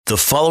The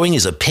following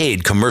is a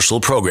paid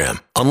commercial program.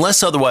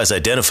 Unless otherwise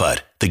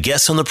identified, the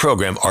guests on the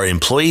program are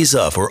employees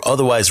of or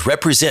otherwise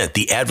represent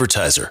the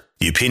advertiser.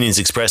 The opinions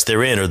expressed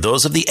therein are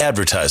those of the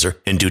advertiser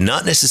and do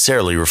not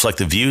necessarily reflect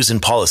the views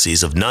and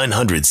policies of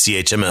 900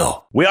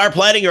 CHML. We are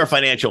planning your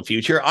financial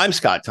future. I'm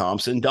Scott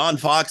Thompson. Don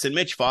Fox and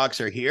Mitch Fox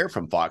are here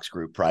from Fox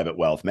Group Private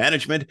Wealth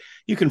Management.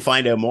 You can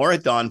find out more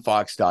at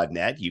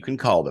donfox.net. You can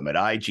call them at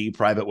IG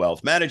Private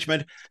Wealth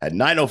Management at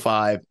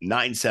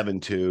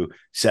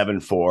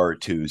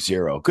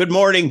 905-972-7420. Good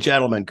morning,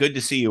 gentlemen. Good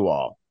to see you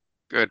all.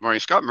 Good morning,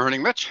 Scott.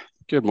 Morning, Mitch.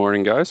 Good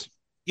morning, guys.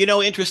 You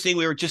know, interesting.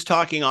 We were just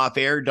talking off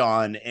air,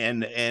 Don,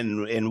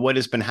 and what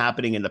has been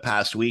happening in the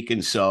past week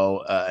and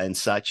so and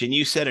such. And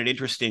you said an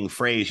interesting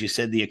phrase. You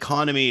said the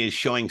economy is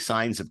showing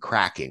signs of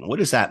cracking. What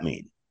does that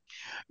mean?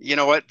 You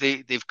know what?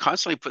 They've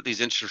constantly put these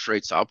interest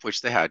rates up,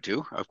 which they had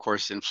to. Of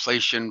course,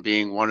 inflation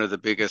being one of the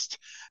biggest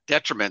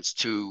detriments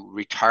to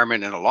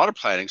retirement and a lot of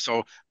planning.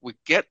 So we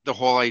get the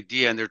whole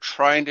idea, and they're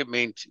trying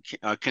to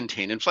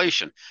contain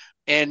inflation.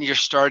 And you're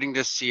starting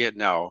to see it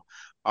now.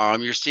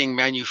 You're seeing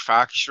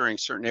manufacturing,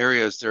 certain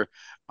areas, they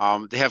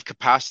have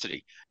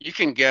capacity. You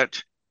can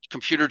get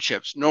computer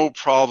chips, no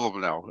problem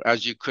now,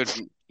 as you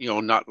couldn't,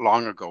 not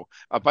long ago.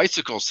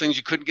 Bicycles, things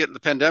you couldn't get in the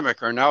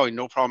pandemic are now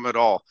no problem at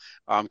all.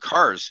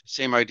 Cars,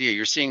 same idea.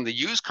 You're seeing the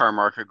used car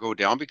market go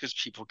down because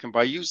people can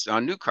buy used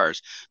new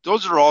cars.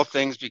 Those are all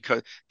things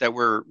that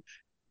were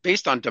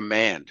based on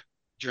demand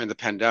during the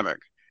pandemic.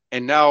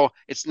 And now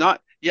it's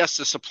not, yes,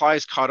 the supply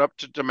is caught up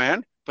to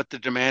demand, but the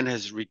demand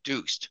has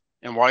reduced.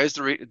 And why is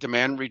the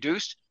demand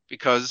reduced?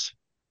 Because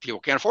people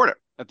can't afford it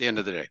at the end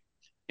of the day.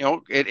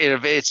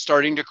 It's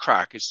starting to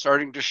crack. It's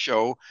starting to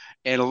show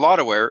in a lot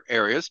of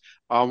areas.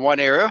 One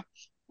area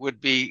would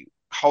be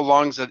how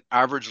long does an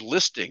average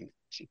listing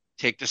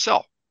take to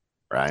sell?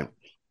 Right.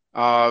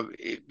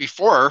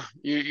 Before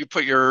you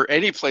put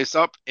any place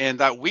up, and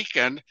that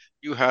weekend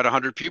you had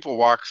 100 people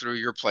walk through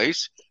your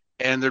place,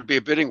 and there'd be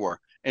a bidding war.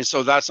 And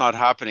so that's not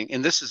happening.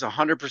 And this is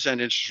 100%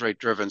 interest rate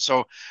driven.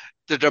 So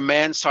the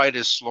demand side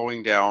is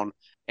slowing down.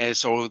 And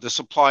so the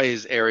supply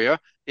area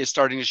is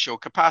starting to show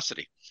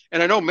capacity.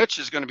 And I know Mitch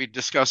is going to be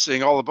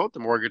discussing all about the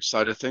mortgage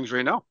side of things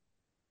right now.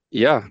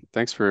 Yeah,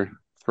 thanks for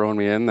throwing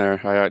me in there.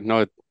 I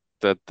know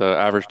that the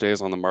average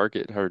days on the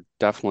market are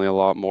definitely a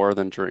lot more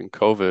than during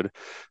COVID.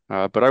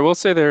 But I will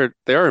say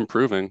they are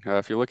improving.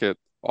 If you look at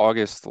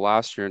August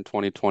last year in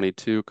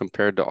 2022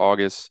 compared to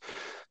August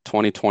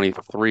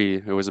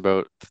 2023, it was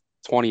about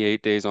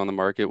 28 days on the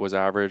market was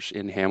average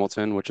in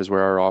Hamilton, which is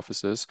where our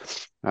office is,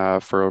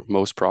 for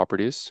most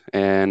properties.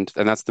 And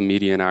that's the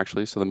median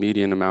actually. So the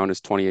median amount is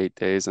 28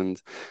 days. And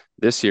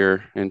this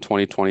year in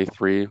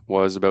 2023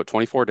 was about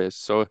 24 days.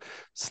 So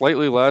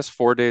slightly less,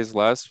 4 days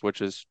less,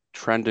 which is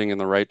trending in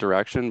the right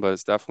direction, but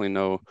it's definitely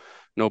no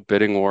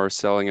bidding war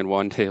selling in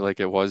one day like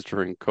it was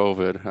during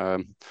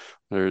COVID.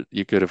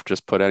 You could have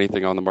just put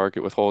anything on the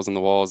market with holes in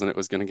the walls and it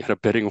was going to get a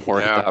bidding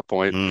war at that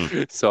point.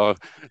 So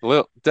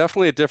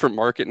definitely a different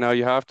market now.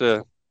 You have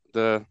to,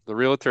 the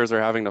realtors are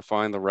having to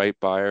find the right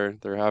buyer.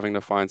 They're having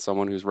to find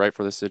someone who's right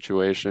for the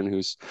situation,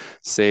 who's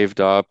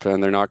saved up,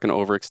 and they're not going to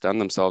overextend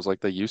themselves like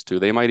they used to.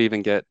 They might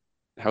even get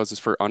houses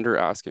for under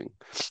asking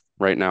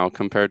right now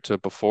compared to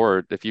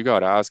before. If you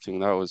got asking,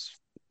 that was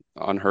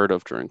unheard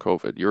of during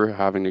COVID. You're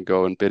having to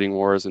go in bidding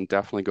wars and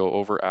definitely go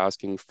over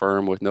asking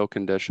firm with no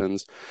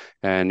conditions.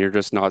 And you're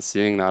just not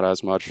seeing that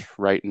as much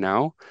right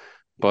now.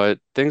 But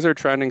things are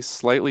trending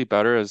slightly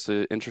better as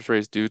the interest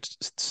rates do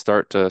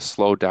start to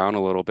slow down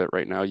a little bit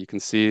right now. You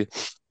can see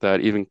that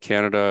even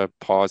Canada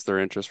paused their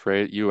interest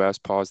rate, US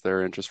paused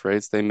their interest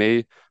rates. They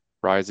may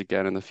rise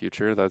again in the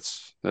future.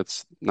 That's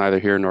neither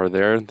here nor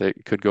there. They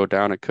could go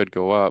down, it could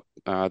go up.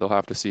 They'll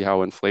have to see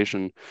how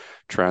inflation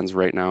trends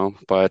right now.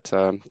 But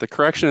the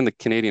correction in the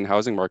Canadian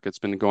housing market's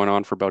been going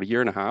on for about a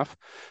year and a half.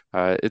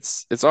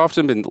 It's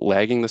often been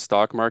lagging the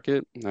stock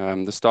market.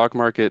 The stock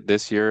market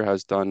this year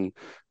has done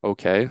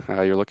okay.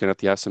 You're looking at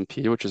the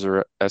S&P, which is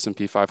a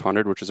S&P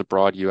 500, which is a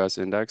broad U.S.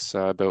 index,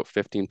 about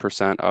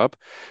 15% up.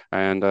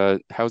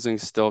 And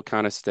housing's still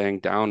kind of staying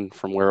down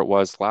from where it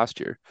was last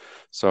year.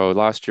 So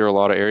last year, a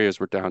lot of areas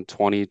were down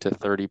 20 to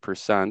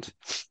 30%.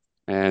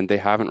 And they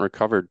haven't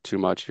recovered too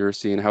much. You're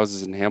seeing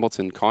houses in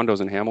Hamilton,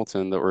 condos in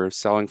Hamilton that were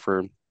selling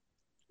for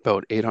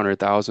about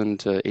 800,000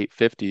 to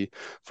 850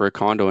 for a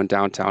condo in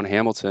downtown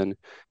Hamilton,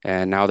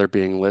 and now they're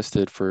being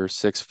listed for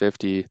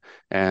 650,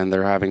 and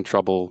they're having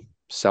trouble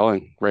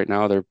selling right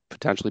now. They're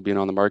potentially being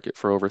on the market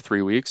for over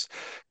 3 weeks,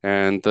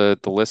 and the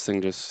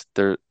listing just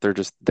they're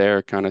just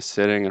there kind of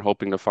sitting and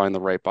hoping to find the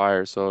right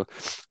buyer. So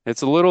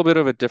it's a little bit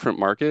of a different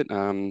market.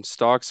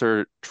 Stocks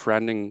are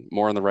trending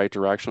more in the right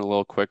direction a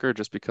little quicker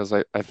just because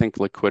I think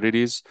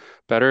liquidity's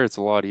better. It's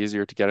a lot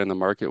easier to get in the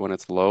market when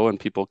it's low, and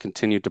people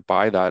continue to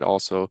buy that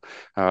also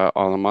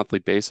on a monthly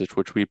basis,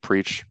 which we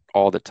preach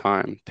all the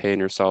time,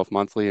 paying yourself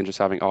monthly and just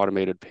having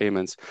automated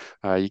payments.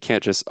 You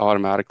can't just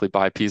automatically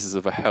buy pieces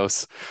of a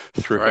house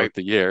throughout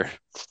the year.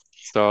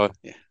 So a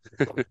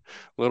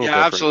little different.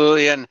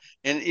 Absolutely. And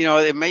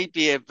it might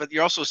be, but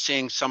you're also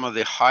seeing some of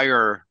the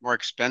higher, more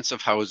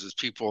expensive houses.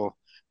 People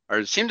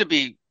seem to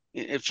be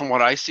From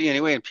what I see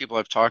anyway, and people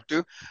I've talked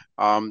to,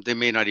 they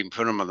may not even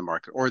put them on the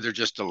market, or they're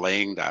just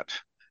delaying that.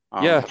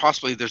 Yeah,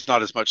 Possibly there's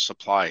not as much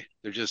supply.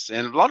 They're just,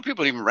 and a lot of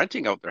people are even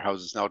renting out their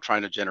houses now,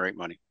 trying to generate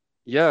money.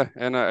 yeah,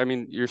 and I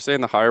mean, you're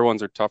saying the higher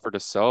ones are tougher to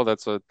sell.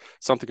 That's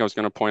something I was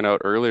going to point out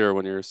earlier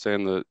when you were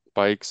saying the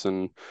bikes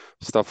and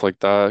stuff like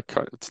that.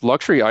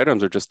 Luxury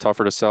items are just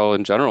tougher to sell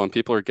in general, and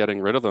people are getting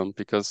rid of them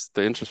because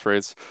the interest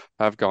rates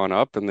have gone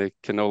up, and they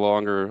can no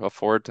longer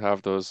afford to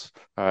have those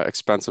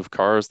expensive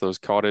cars, those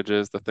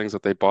cottages, the things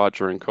that they bought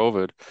during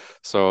COVID.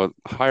 So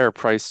higher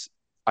price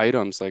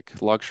items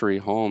like luxury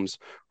homes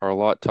are a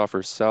lot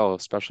tougher to sell,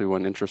 especially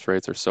when interest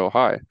rates are so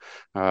high.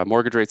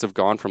 Mortgage rates have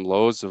gone from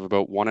lows of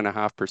about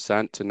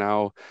 1.5% to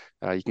now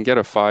you can get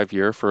a 5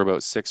 year for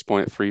about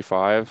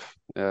 6.35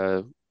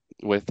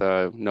 with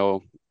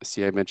no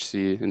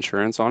CMHC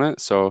insurance on it.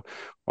 So,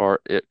 or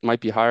it might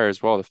be higher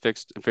as well. The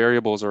fixed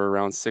variables are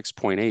around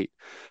 6.8.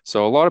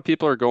 So a lot of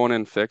people are going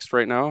in fixed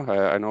right now.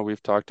 I know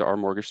we've talked to our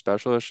mortgage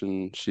specialist,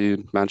 and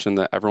she mentioned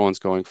that everyone's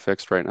going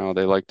fixed right now.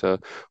 They like to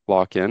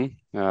lock in,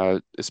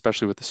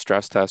 especially with the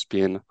stress test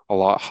being a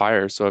lot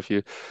higher. So if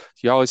you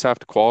always have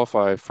to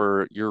qualify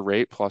for your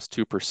rate plus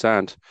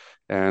 2%.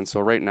 And so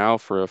right now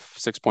for a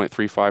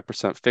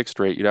 6.35% fixed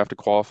rate, you'd have to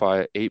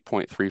qualify at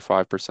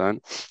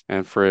 8.35%.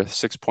 And for a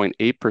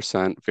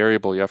 6.8%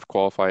 variable, you have to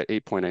qualify at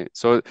 8.8.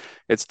 So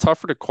it's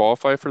tougher to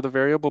qualify for the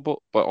variable,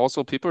 but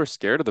also people are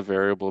scared of the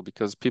variable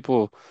because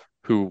people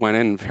who went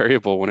in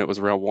variable when it was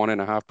around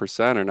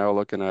 1.5% are now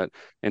looking at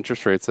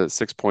interest rates at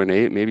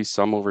 6.8, maybe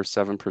some over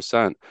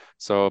 7%.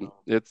 So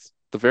it's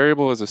the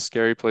variable is a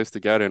scary place to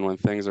get in when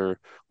things are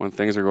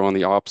going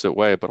the opposite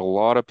way. But a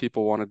lot of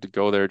people wanted to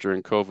go there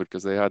during COVID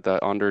because they had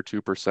that under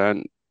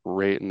 2%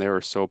 rate and they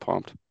were so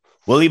pumped.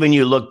 Well, even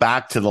you look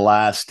back to the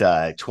last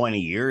 20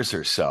 years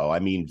or so, I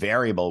mean,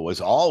 variable was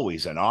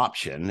always an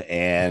option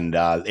and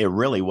it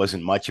really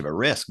wasn't much of a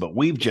risk. But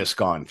we've just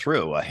gone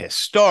through a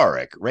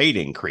historic rate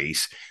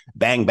increase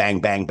bang, bang,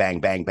 bang, bang,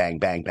 bang, bang,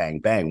 bang, bang,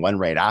 bang, one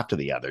rate after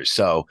the other.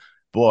 So,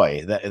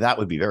 boy, that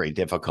would be very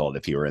difficult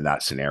if you were in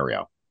that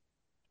scenario.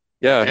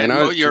 Yeah, Yeah, and and I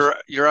no, was just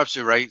you're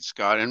absolutely right,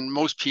 Scott. And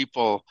most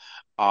people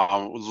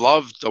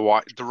love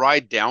the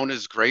ride down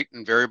is great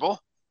and variable,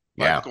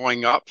 but Yeah.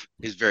 going up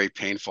is very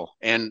painful.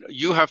 And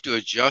you have to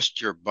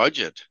adjust your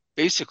budget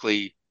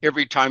basically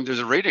every time there's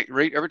a rate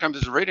every time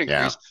there's a rate Yeah.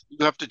 increase,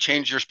 you have to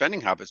change your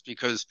spending habits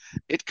because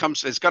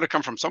it's got to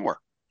come from somewhere.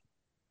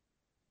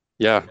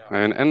 Yeah,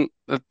 and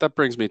that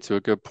brings me to a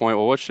good point.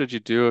 Well, what should you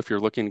do if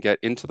you're looking to get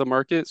into the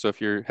market? So if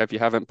you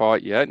haven't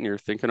bought yet and you're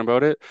thinking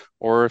about it,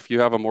 or if you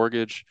have a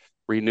mortgage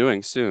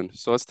renewing soon.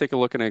 So let's take a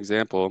look at an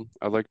example.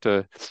 I'd like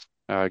to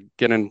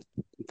get in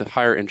the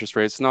higher interest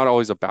rates. Not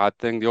always a bad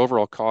thing. The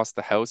overall cost of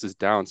the house is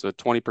down. So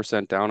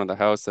 20% down on the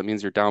house, that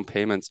means your down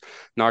payment's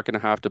not going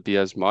to have to be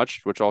as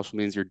much, which also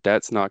means your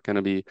debt's not going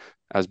to be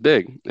as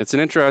big. It's an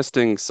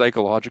interesting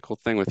psychological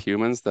thing with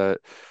humans that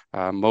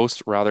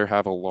most rather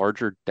have a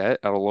larger debt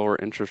at a lower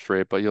interest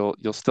rate, but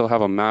you'll still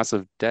have a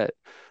massive debt.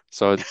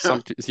 So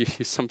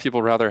some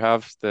people rather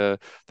have the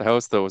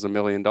house that was $1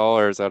 million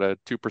at a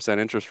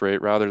 2% interest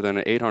rate rather than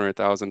an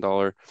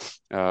 $800,000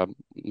 uh,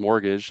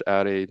 mortgage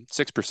at a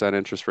 6%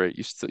 interest rate.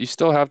 You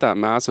still have that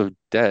massive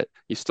debt.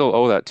 You still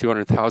owe that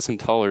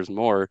 $200,000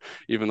 more,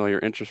 even though your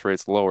interest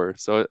rate's lower.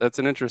 So that's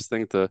an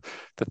interesting to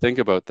think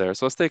about there.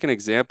 So let's take an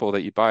example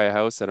that you buy a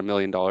house at $1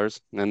 million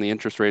and the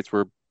interest rates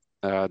were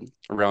uh,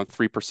 around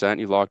 3%.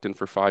 You locked in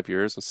for 5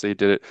 years. Let's say you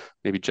did it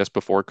maybe just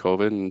before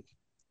COVID in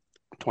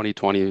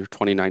 2020 or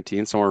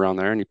 2019, somewhere around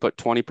there, and you put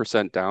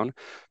 20% down,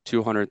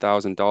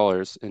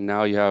 $200,000, and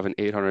now you have an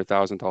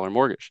 $800,000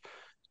 mortgage.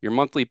 Your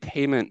monthly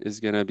payment is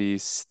going to be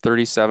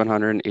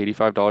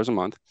 $3,785 a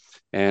month,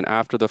 and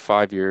after the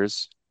 5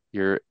 years,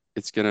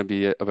 it's going to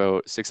be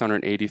about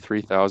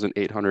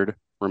 683,800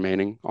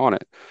 remaining on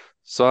it.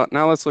 So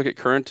now let's look at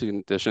current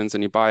conditions,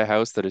 and you buy a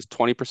house that is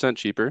 20%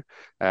 cheaper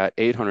at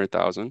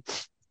 800,000,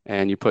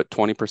 and you put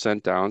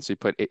 20% down, so you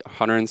put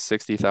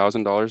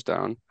 $160,000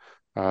 down.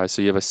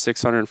 So you have a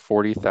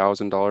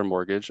 $640,000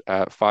 mortgage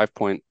at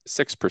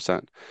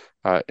 5.6%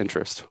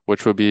 interest,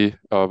 which would be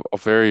a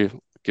very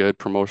good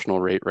promotional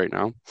rate right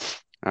now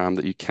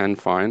that you can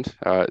find.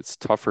 It's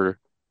tougher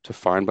to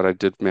find, but I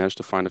did manage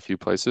to find a few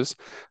places.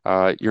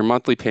 Your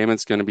monthly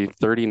payment's going to be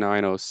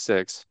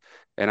 3906,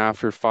 and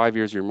after 5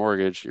 years of your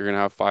mortgage, you're going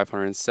to have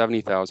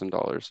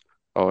 $570,000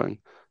 owing.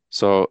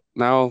 So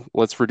now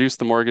let's reduce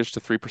the mortgage to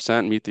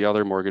 3% and meet the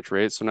other mortgage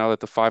rate. So now that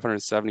the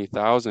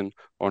 570,000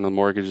 on the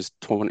mortgage is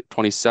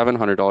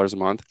 $2,700 a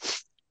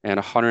month and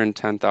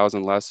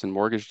 110,000 less in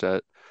mortgage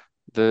debt,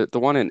 the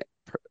one in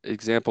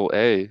example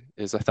A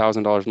is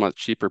 $1,000 a month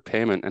cheaper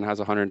payment and has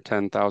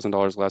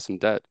 $110,000 less in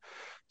debt.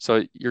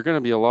 So you're going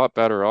to be a lot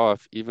better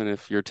off, even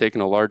if you're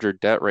taking a larger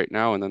debt right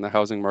now, and then the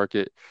housing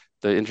market,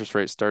 the interest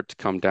rates start to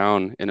come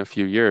down in a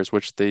few years,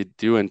 which they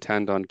do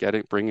intend on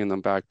bringing them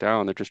back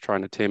down. They're just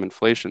trying to tame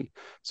inflation.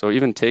 So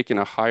even taking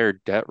a higher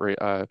debt rate,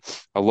 a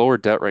lower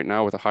debt right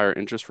now with a higher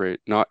interest rate,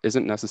 not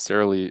isn't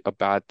necessarily a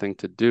bad thing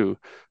to do.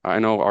 I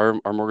know our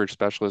mortgage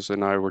specialist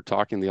and I were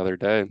talking the other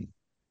day,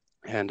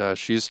 and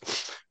she's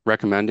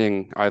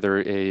recommending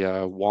either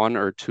a 1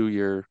 or 2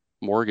 year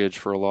mortgage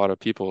for a lot of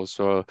people.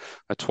 So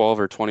a 12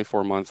 or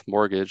 24-month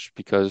mortgage,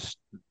 because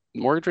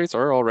mortgage rates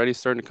are already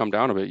starting to come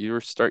down a bit. You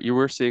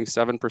were seeing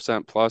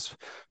 7% plus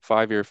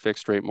 5 year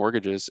fixed rate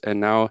mortgages, and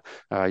now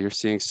you're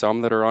seeing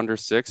some that are under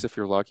six if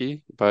you're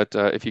lucky. But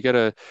if you get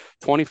a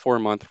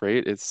 24-month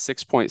rate, it's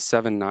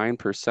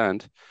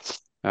 6.79%,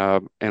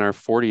 and our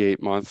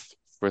 48-month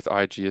with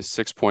IG is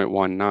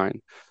 6.19.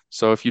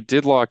 So if you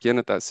did lock in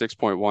at that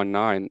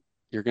 6.19,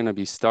 you're going to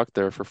be stuck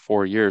there for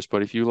 4 years.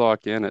 But if you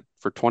lock in at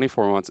for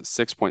 24 months at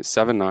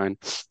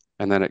 6.79,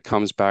 and then it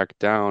comes back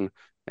down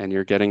and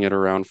you're getting it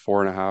around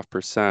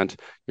 4.5%,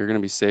 you're going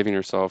to be saving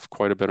yourself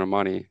quite a bit of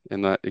money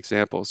in that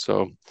example.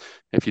 So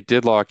if you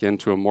did lock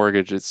into a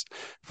mortgage, it's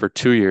for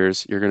 2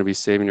 years, you're going to be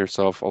saving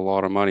yourself a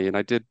lot of money. And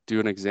I did do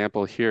an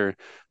example here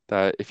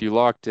that if you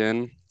locked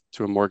in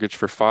to a mortgage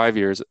for 5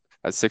 years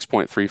at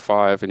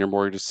 6.35 and your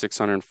mortgage is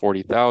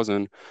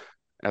 640,000,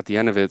 at the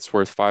end of it, it's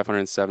worth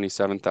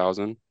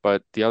 577,000.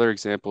 But the other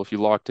example, if you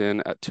locked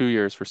in at 2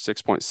 years for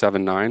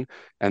 6.79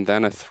 and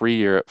then a 3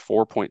 year at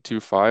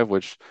 4.25,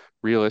 which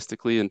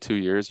realistically in 2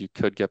 years you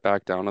could get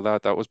back down to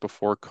that. That was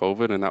before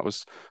COVID, and that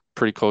was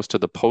pretty close to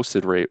the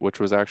posted rate, which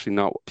was actually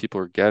not what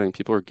people are getting.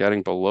 People are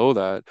getting below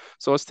that.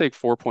 So let's take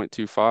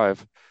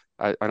 4.25.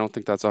 I don't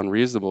think that's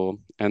unreasonable.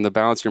 And the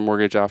balance of your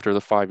mortgage after the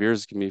 5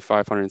 years can be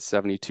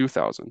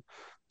 572,000.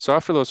 So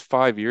after those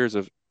 5 years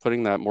of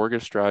putting that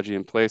mortgage strategy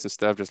in place,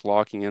 instead of just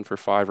locking in for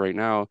 5 right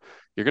now,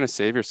 you're going to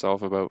save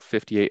yourself about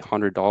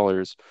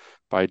 $5,800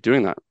 by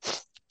doing that.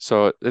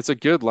 So it's a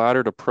good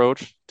laddered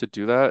approach to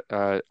do that.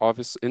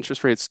 Obviously,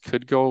 interest rates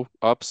could go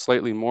up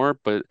slightly more,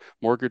 but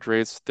mortgage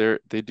rates, they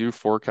do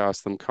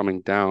forecast them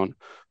coming down,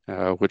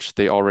 which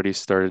they already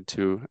started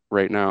to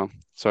right now.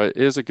 So it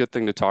is a good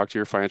thing to talk to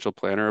your financial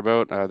planner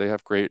about.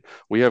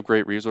 We have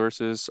great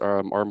resources.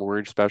 Our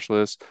mortgage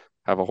specialists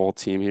have a whole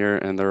team here,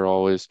 and they're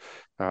always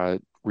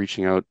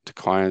reaching out to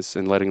clients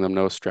and letting them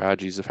know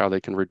strategies of how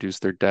they can reduce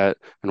their debt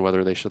and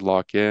whether they should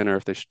lock in or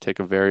if they should take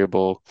a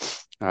variable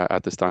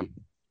at this time.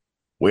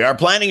 We are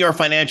planning your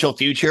financial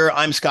future.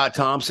 I'm Scott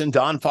Thompson.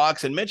 Don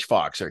Fox and Mitch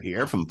Fox are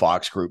here from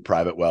Fox Group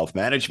Private Wealth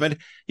Management.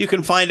 You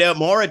can find out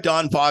more at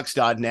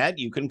donfox.net.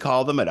 You can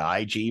call them at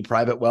IG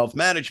Private Wealth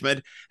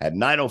Management at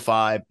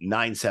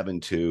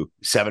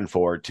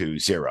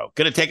 905-972-7420.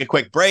 Going to take a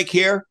quick break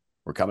here.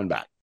 We're coming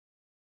back.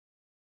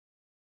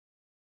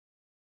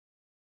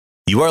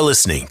 You are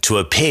listening to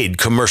a paid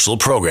commercial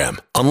program.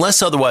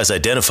 Unless otherwise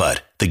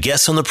identified, the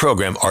guests on the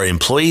program are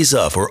employees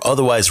of or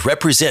otherwise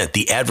represent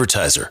the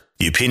advertiser.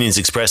 The opinions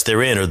expressed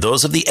therein are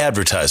those of the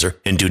advertiser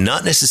and do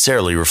not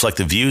necessarily reflect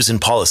the views and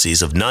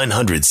policies of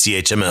 900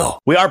 CHML.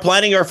 We are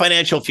planning your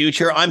financial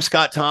future. I'm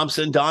Scott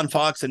Thompson. Don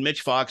Fox and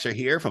Mitch Fox are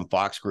here from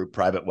Fox Group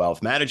Private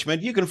Wealth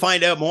Management. You can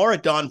find out more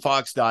at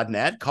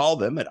donfox.net. Call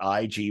them at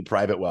IG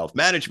Private Wealth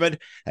Management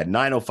at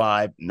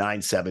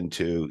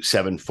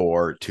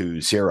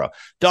 905-972-7420.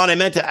 Don, I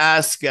meant to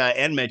ask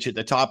and Mitch at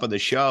the top of the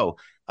show,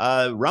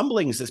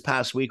 rumblings this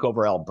past week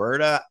over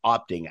Alberta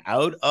opting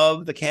out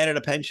of the Canada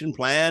Pension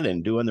Plan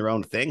and doing their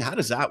own thing. How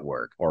does that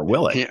work, or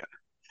will it?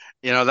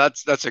 Yeah,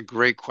 that's a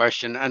great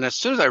question. And as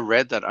soon as I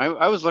read that,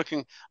 I was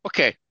looking,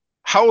 okay,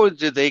 how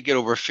did they get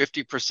over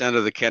 50%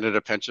 of the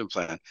Canada Pension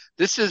Plan?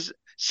 This is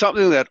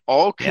something that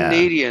all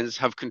Canadians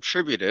have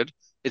contributed.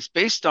 It's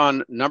based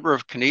on number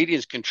of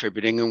Canadians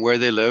contributing and where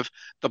they live,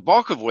 the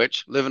bulk of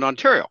which live in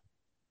Ontario.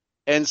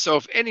 And so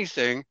if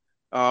anything,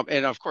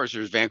 and of course,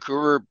 there's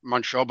Vancouver,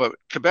 Montreal, but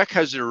Quebec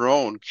has their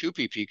own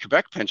QPP,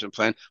 Quebec Pension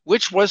Plan,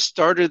 which was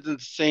started in the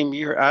same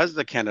year as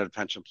the Canada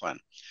Pension Plan.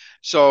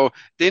 So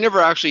they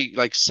never actually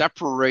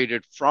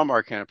separated from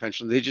our Canada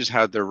Pension. They just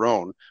had their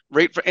own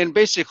rate, and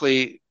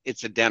basically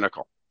it's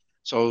identical.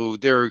 So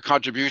their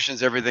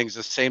contributions, everything's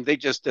the same. They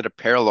just did a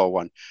parallel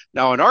one.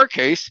 Now, in our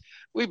case,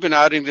 we've been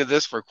adding to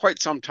this for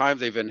quite some time.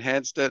 They've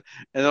enhanced it,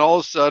 and then all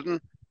of a sudden,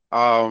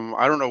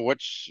 I don't know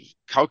which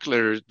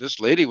calculator this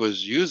lady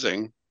was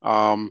using.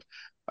 In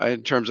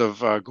terms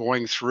of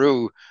going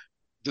through,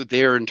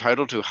 they're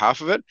entitled to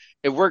half of it.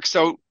 It works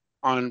out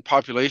on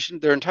population.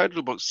 They're entitled to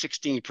about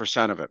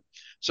 16% of it.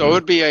 So it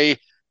would be a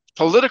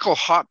political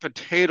hot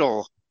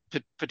potato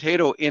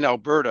in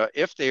Alberta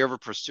if they ever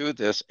pursued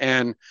this.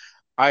 And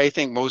I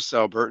think most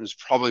Albertans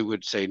probably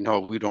would say,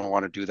 no, we don't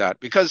want to do that,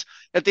 because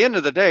at the end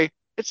of the day,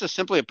 it's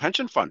simply a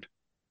pension fund.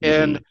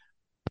 And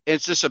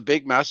it's just a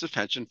big, massive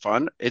pension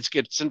fund. It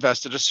gets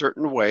invested a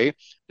certain way.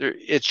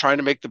 It's trying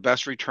to make the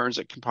best returns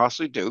it can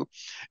possibly do.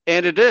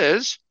 And it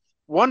is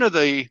one of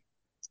the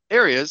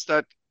areas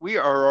that we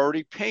are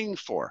already paying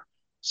for.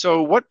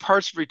 So what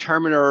parts of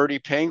retirement are already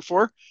paying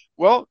for?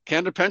 Well,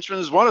 Canada Pension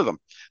is one of them.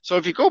 So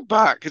if you go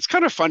back, it's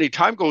kind of funny.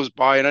 Time goes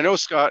by. And I know,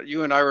 Scott,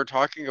 you and I were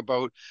talking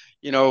about,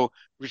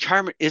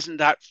 retirement isn't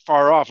that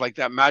far off, like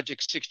that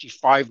magic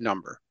 65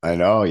 number. I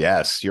know.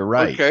 Yes, you're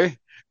right. Okay.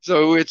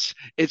 So it's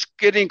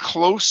getting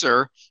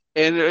closer,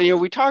 And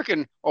we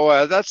talking,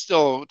 oh, that's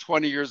still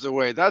 20 years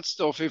away. That's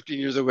still 15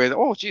 years away.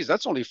 Oh, geez,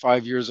 that's only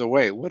 5 years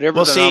away, whatever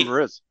Well, the see,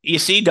 number is. you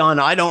see, Don,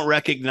 I don't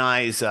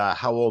recognize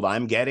how old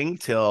I'm getting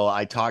till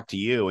I talk to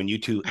you, and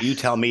you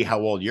tell me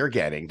how old you're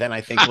getting. Then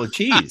I think, well,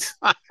 geez,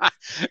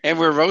 And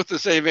we're both the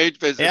same age,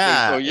 basically. So,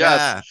 yeah,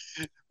 yes.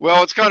 yeah.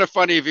 Well, it's kind of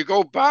funny. If you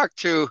go back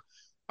to,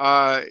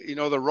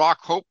 the rock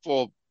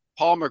hopeful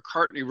Paul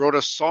McCartney wrote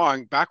a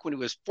song back when he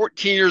was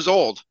 14 years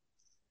old.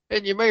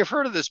 And you may have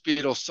heard of this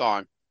Beatles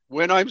song,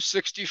 When I'm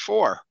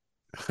 64.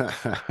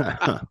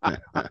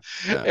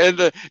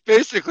 And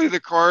basically the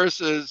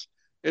chorus is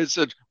it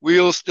said,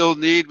 "We'll still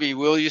need me,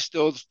 will you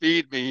still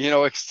feed me?"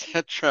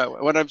 Etc.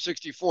 When I'm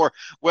 64.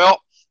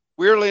 Well,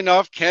 weirdly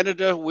enough,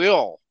 Canada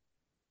will.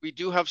 We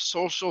do have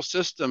social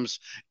systems,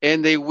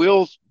 and they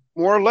will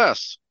more or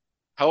less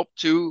help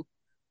to,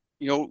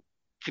 you know,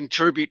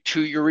 contribute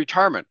to your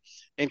retirement.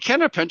 And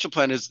Canada Pension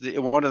Plan is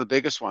one of the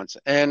biggest ones.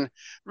 And the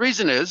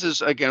reason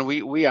is again,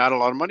 we add a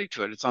lot of money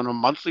to it. It's on a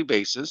monthly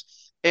basis,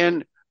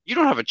 and you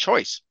don't have a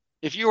choice.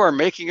 If you are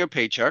making a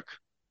paycheck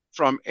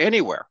from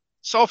anywhere,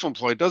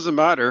 self-employed, doesn't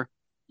matter,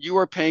 you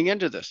are paying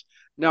into this.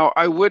 Now,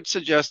 I would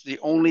suggest the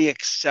only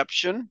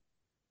exception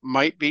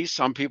might be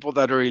some people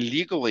that are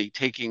illegally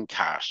taking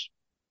cash.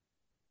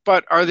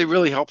 But are they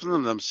really helping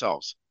them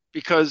themselves?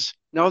 Because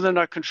now they're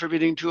not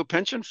contributing to a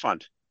pension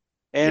fund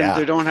and they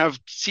Yeah. don't have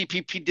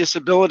CPP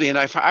disability. And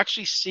I've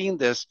actually seen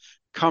this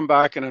come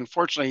back and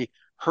unfortunately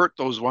hurt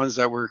those ones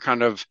that were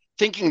kind of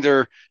thinking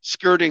they're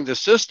skirting the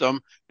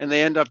system and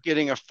they end up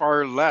getting a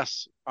far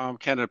less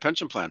Canada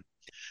pension plan.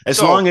 As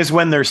So, long as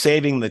when they're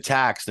saving the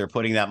tax, they're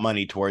putting that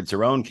money towards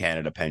their own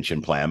Canada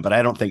pension plan. But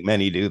I don't think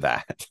many do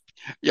that.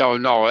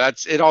 no,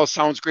 that's it all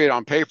sounds great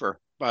on paper,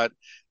 but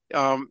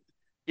um,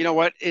 you know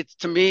what? It's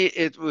to me,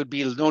 it would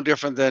be no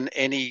different than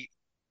any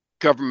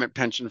government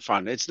pension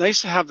fund. It's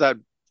nice to have that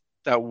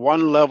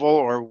one level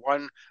or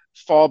one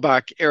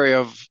fallback area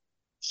of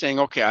saying,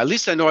 okay, at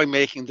least I know I'm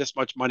making this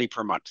much money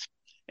per month.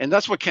 And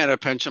that's what Canada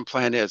Pension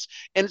Plan is.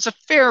 And it's a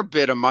fair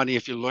bit of money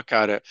if you look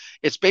at it.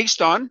 It's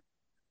based on,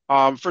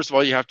 first of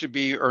all, you have to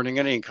be earning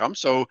an income.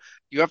 So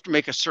you have to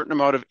make a certain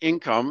amount of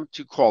income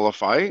to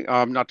qualify,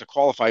 not to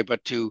qualify,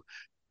 but to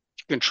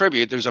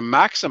contribute. There's a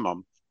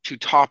maximum to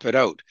top it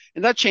out,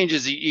 and that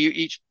changes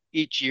each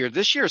year.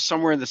 This year is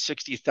somewhere in the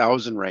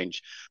 60,000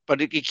 range,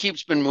 but it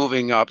keeps been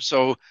moving up.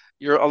 So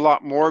you're a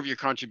lot more of your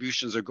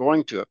contributions are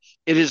going to it.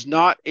 It is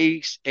not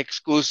a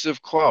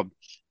exclusive club.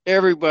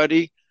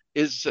 Everybody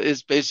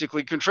is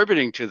basically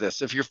contributing to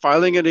this. If you're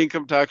filing an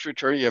income tax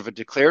return, you have a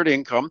declared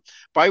income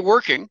by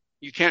working.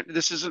 You can't.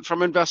 This isn't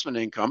from investment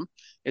income.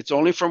 It's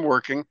only from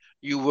working.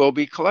 You will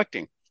be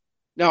collecting.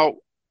 Now,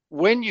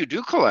 when you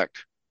do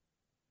collect,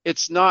 it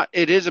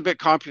is a bit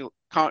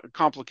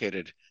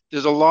complicated.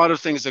 There's a lot of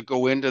things that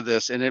go into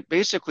this, and it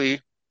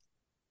basically,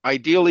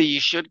 ideally, you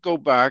should go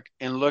back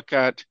and look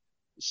at,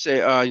 say,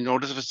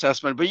 notice of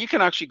assessment, but you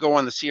can actually go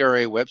on the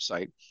CRA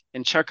website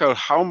and check out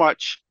how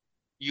much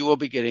you will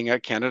be getting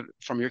at Canada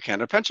from your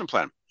Canada pension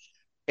plan.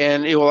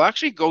 And it will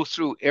actually go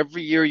through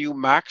every year you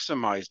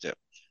maximized it.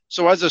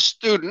 So as a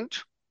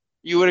student,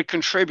 you would have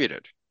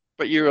contributed,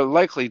 but you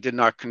likely you did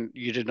not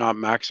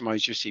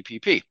maximize your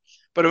CPP.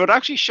 But it would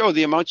actually show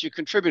the amount you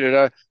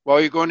contributed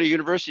while you're going to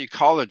university,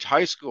 college,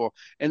 high school,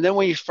 and then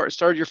when you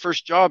started your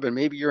first job and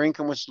maybe your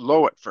income was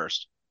low at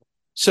first.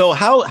 So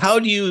how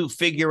do you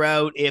figure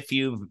out if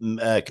you've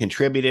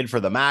contributed for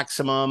the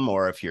maximum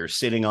or if you're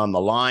sitting on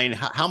the line?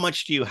 How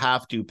much do you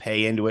have to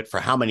pay into it for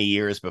how many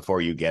years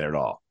before you get it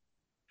all?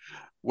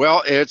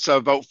 Well, it's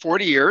about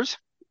 40 years,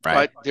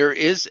 Right. but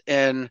it's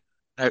an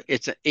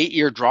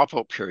 8-year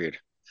dropout period.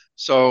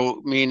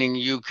 So meaning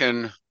you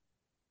can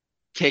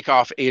take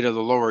off 8 of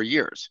the lower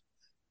years.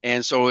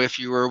 And so if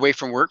you were away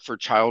from work for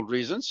child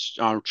reasons,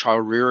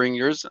 child rearing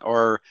years,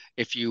 or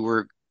if you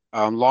were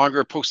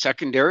longer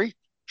post-secondary,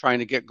 trying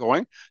to get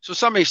going. So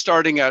somebody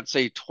starting at,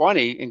 say,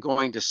 20 and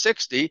going to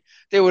 60,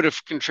 they would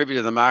have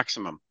contributed the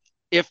maximum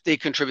if they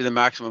contribute the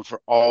maximum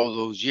for all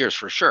those years,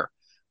 for sure.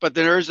 But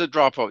there is a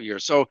dropout year.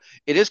 So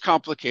it is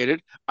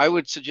complicated. I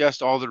would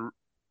suggest all the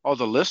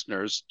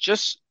listeners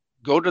just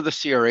go to the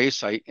CRA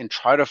site and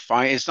try to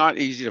find, it's not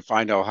easy to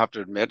find, I'll have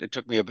to admit, it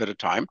took me a bit of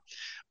time.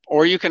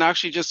 Or you can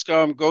actually just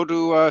go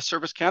to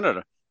Service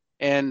Canada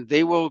and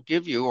they will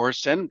give you or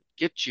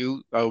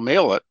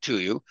mail it to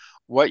you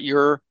what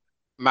your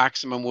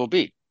maximum will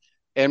be.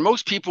 And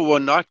most people will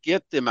not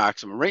get the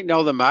maximum. Right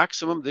now, the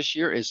maximum this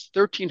year is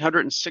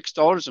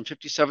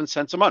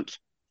 $1,306.57 a month.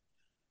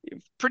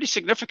 Pretty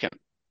significant.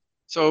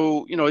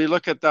 So, you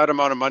look at that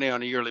amount of money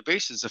on a yearly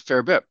basis, a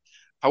fair bit.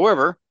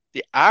 However,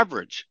 the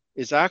average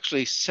is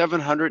actually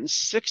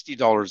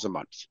 $760 a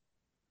month.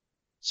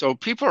 So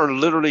people are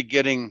literally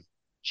getting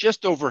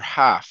just over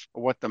half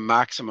of what the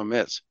maximum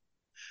is.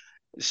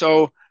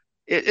 So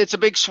it's a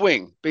big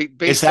swing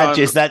based on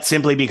Is that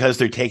simply because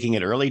they're taking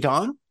it early,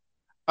 Don,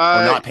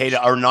 uh,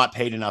 or not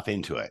paid enough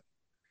into it?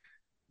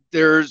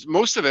 there's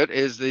most of it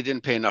is they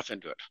didn't pay enough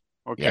into it.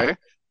 Yeah. Okay.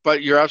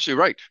 But you're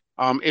absolutely right.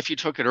 If you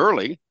took it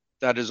early,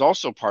 that is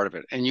also part of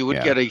it. And you would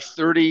Yeah. get a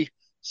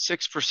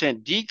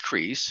 36%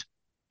 decrease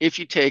if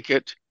you take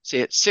it,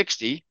 say, at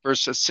 60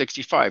 versus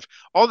 65.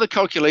 All the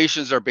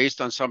calculations are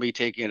based on somebody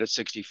taking it at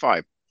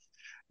 65.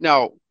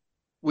 Now,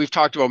 we've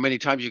talked about many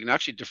times, you can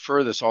actually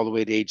defer this all the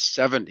way to age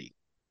 70,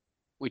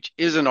 which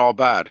isn't all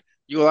bad.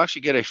 You will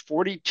actually get a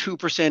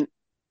 42%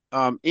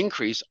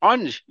 increase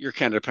on your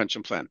Canada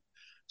pension plan.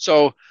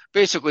 So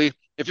basically,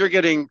 if you're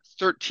getting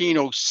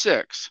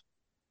 1306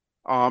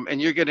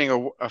 and you're getting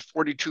a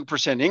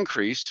 42%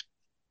 increase,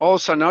 all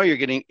of a sudden now you're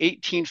getting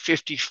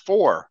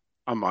 1854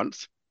 a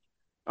month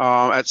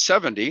at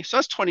 70. So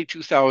that's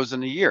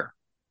 22,000 a year.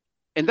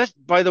 And that's,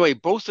 by the way,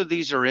 both of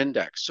these are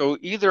indexed. So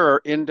either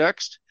are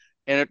indexed,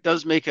 and it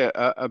does make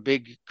a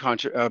big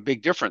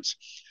difference.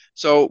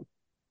 So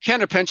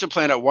Canada Pension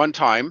Plan at one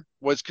time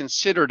was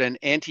considered an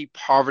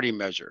anti-poverty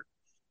measure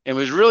and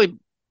was really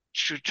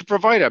to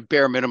provide a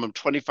bare minimum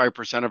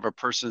 25% of a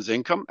person's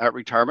income at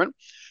retirement.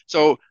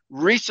 So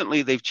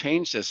recently they've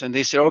changed this and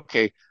they said,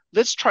 okay,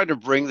 let's try to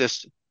bring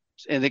this,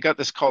 and they got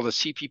this called a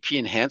CPP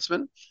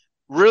enhancement.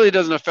 Really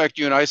doesn't affect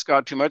you and I,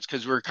 Scott, too much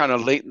because we're kind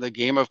of late in the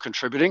game of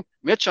contributing.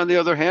 Mitch, on the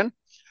other hand,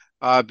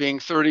 being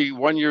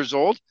 31 years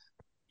old,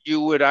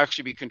 you would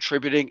actually be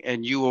contributing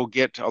and you will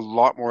get a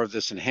lot more of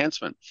this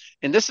enhancement.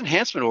 And this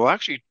enhancement will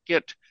actually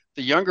get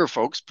the younger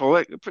folks,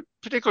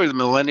 particularly the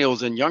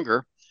millennials and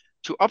younger,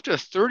 to up to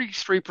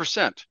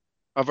 33%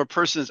 of a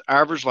person's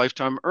average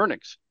lifetime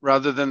earnings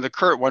rather than the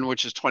current one,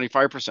 which is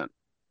 25%.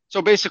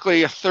 So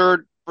basically a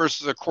third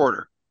versus a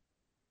quarter.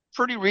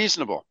 Pretty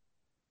reasonable.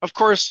 Of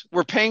course,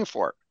 we're paying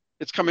for it.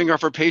 It's coming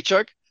off our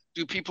paycheck.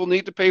 Do people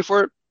need to pay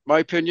for it? My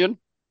opinion,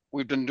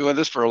 we've been doing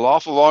this for a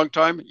lawful long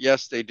time.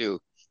 Yes, they do.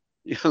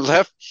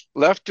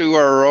 Left to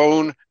our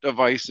own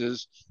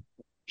devices,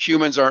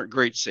 humans aren't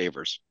great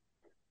savers.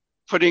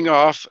 Putting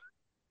off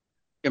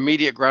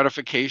immediate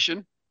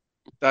gratification,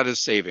 that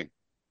is saving.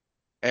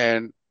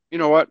 And you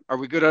know what? Are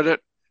we good at it?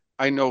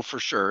 I know for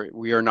sure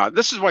we are not.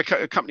 This is why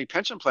company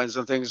pension plans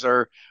and things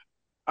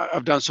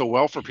have done so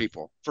well for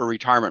people for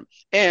retirement.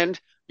 And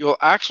you'll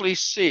actually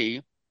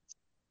see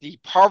the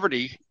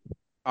poverty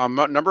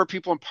number of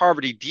people in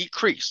poverty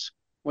decrease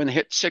when they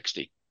hit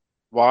 60.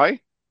 Why?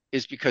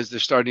 Is because they're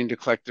starting to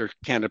collect their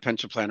Canada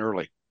pension plan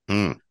early.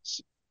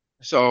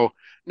 So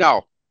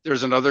now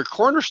there's another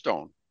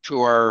cornerstone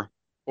to our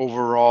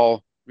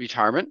overall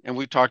retirement, and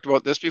we've talked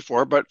about this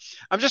before, but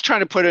I'm just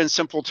trying to put it in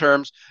simple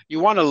terms. You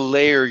want to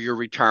layer your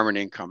retirement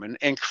income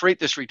and create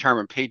this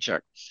retirement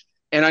paycheck.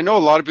 And I know a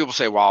lot of people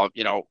say, well,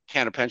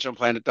 Canada pension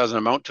plan, it doesn't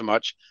amount to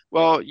much.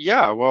 Well,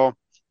 yeah,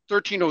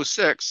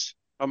 1306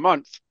 a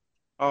month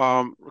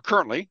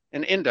currently,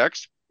 an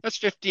index, that's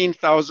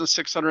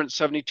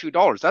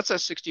 $15,672. That's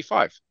at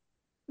 65.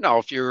 Now,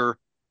 if you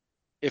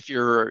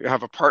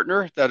have a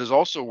partner that has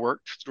also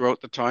worked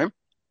throughout the time,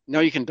 now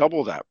you can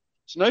double that.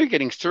 So now you're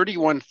getting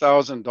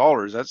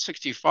 $31,000 at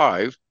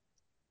 65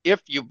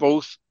 if you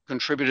both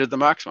contributed the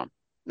maximum.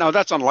 Now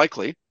that's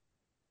unlikely,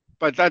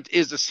 but that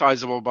is a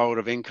sizable amount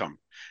of income.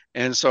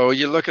 And so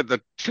you look at the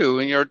two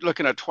and you're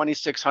looking at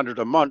 $2,600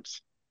 a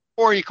month,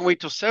 or you can wait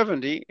till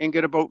 70 and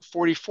get about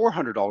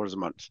 $4,400 a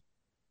month.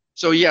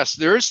 So yes,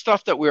 there is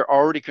stuff that we're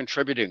already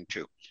contributing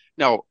to.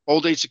 Now,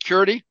 old age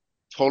security,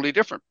 totally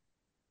different.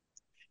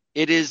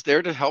 It is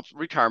there to help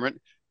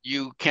retirement.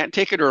 You can't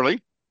take it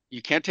early.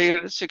 You can't take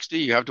it at 60.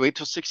 You have to wait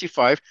till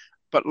 65.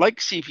 But like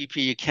CPP,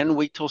 you can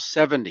wait till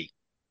 70.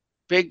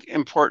 Big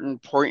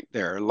important point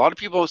there. A lot of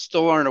people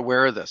still aren't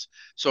aware of this.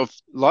 So if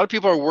a lot of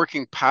people are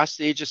working past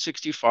the age of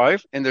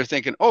 65 and they're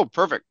thinking, oh,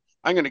 perfect,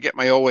 I'm going to get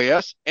my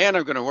OAS and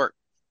I'm going to work.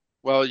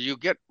 Well, you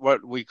get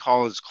what we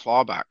call as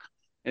clawback.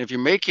 And if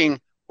you're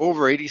making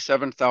over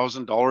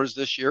 $87,000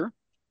 this year,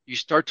 you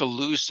start to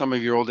lose some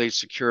of your old age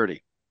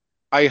security.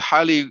 I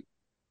highly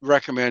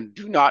recommend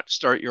do not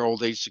start your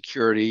old age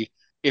security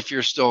if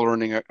you're still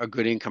earning a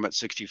good income at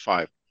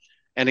 65.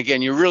 And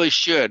again, you really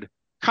should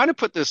kind of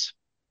put this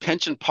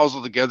pension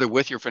puzzle together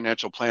with your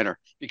financial planner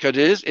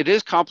because it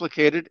is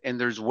complicated and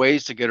there's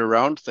ways to get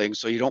around things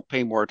so you don't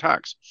pay more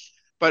tax.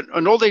 But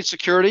an old age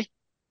security,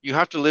 you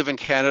have to live in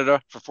Canada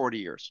for 40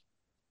 years.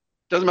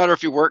 Doesn't matter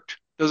if you worked,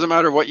 doesn't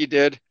matter what you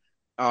did.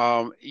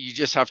 You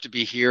just have to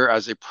be here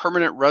as a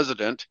permanent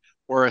resident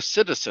or a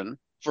citizen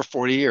for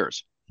 40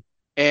 years.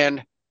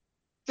 And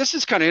this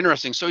is kind of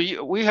interesting.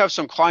 So we have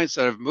some clients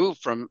that have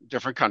moved from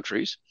different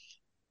countries,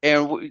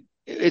 and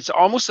it's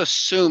almost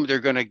assumed they're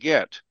going to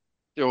get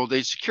their old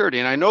age security.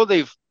 And I know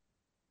they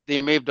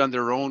may have done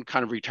their own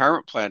kind of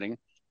retirement planning,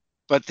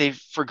 but they've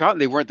forgotten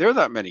they weren't there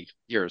that many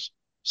years.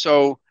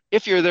 So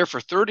if you're there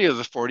for 30 of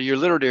the 40, you're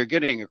literally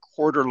getting a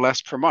quarter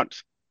less per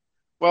month.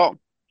 Well,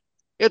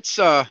 it's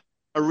a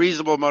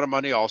reasonable amount of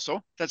money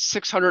also. That's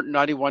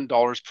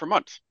 $691 per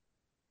month.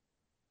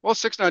 Well,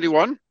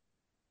 $691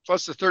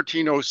 plus the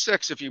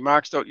 1306, if you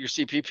maxed out your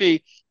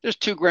CPP, there's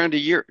 $2,000 a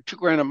year,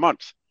 $2,000 a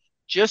month,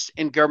 just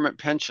in government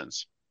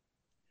pensions.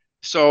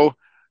 So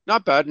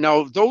not bad.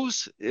 Now,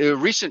 those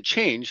recent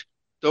change,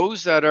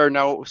 those that are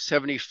now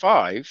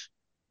 75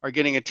 are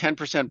getting a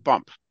 10%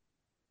 bump,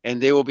 and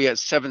they will be at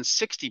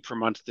 $760 per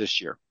month this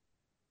year.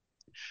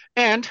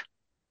 And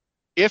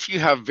if you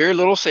have very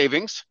little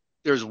savings,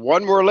 there's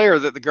one more layer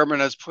that the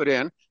government has put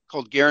in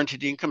called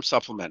guaranteed income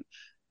supplement.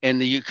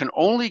 And you can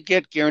only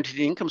get guaranteed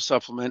income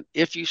supplement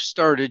if you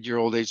started your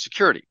old age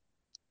security.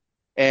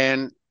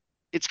 And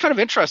it's kind of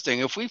interesting.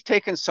 If we've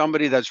taken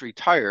somebody that's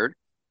retired,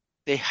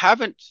 they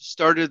haven't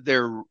started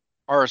their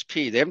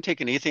RSP, they haven't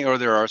taken anything out of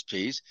their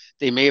RSPs,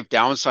 they may have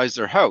downsized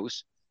their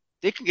house,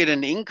 they can get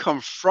an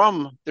income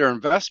from their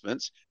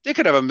investments. They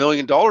could have $1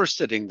 million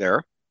sitting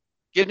there,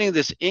 getting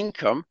this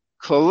income,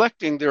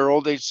 collecting their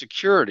old age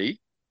security,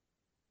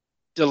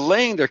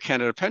 delaying their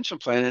Canada pension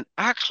plan, and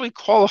actually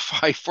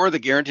qualify for the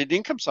guaranteed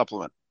income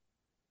supplement.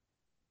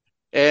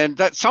 And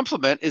that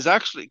supplement is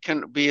actually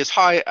can be as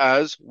high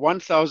as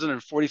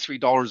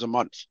 $1,043 a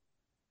month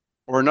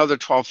or another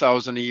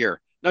 $12,000 a year.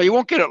 Now you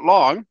won't get it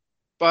long,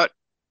 but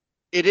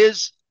it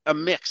is a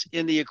mix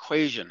in the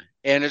equation.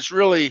 And it's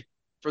really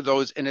for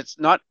those, and it's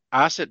not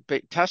asset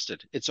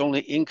tested, it's only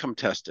income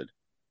tested.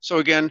 So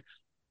again,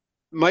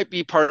 might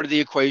be part of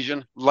the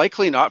equation,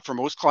 likely not for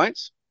most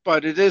clients,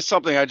 but it is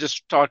something. I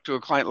just talked to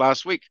a client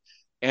last week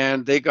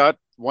and they got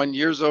 1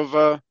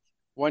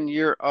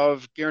 year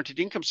of guaranteed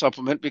income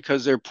supplement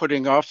because they're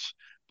putting off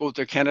both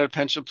their Canada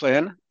pension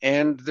plan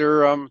and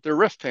their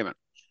RIF payment.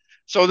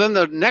 So then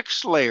the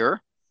next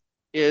layer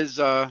is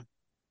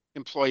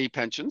employee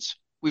pensions.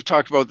 We've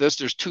talked about this.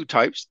 There's two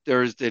types.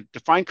 There's the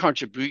defined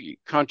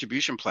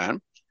contribution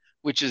plan,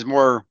 which is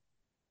more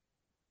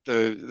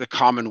the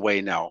common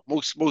way now.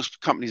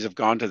 Most companies have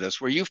gone to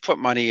this, where you've put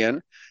money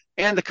in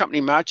and the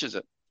company matches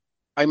it.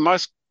 I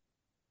must,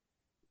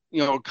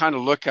 kind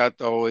of look at,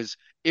 though, is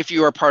if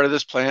you are part of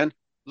this plan,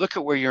 look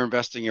at where you're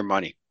investing your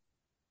money.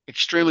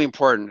 Extremely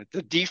important.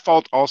 The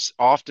default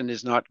often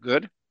is not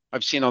good.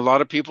 I've seen a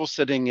lot of people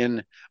sitting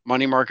in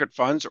money market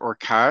funds or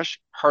cash,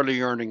 hardly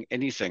earning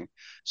anything.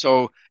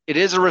 So it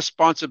is a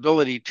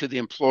responsibility to the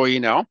employee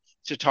now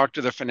to talk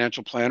to the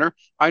financial planner.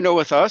 I know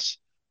with us,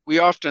 we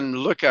often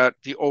look at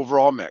the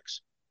overall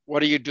mix.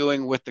 What are you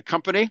doing with the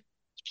company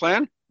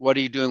plan? What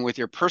are you doing with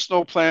your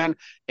personal plan?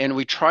 And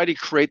we try to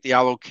create the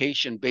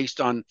allocation based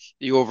on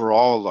the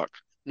overall look,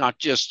 not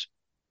just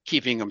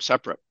keeping them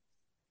separate.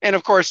 And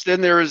of course,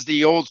 then there is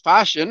the old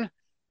fashioned,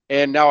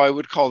 and now I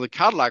would call the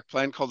Cadillac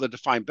plan, called the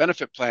defined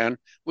benefit plan,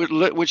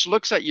 which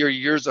looks at your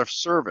years of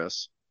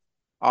service,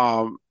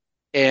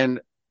 and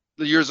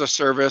the years of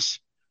service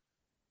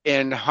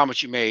and how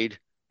much you made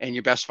and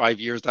your best 5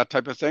 years, that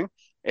type of thing.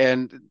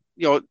 And,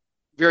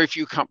 very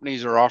few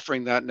companies are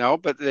offering that now,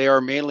 but they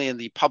are mainly in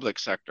the public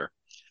sector.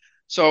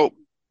 So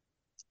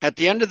at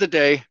the end of the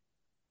day,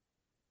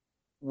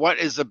 what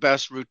is the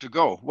best route to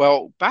go?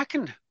 Well,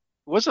 it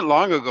wasn't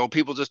long ago,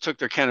 people just took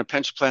their Canada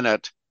pension plan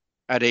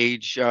at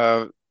age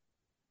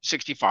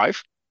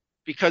 65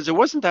 because it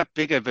wasn't that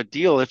big of a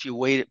deal if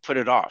you put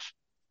it off.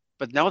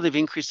 But now they've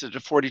increased it to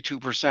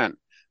 42%.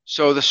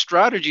 So the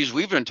strategies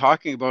we've been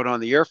talking about on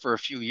the air for a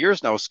few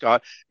years now,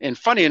 Scott, and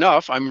funny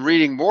enough, I'm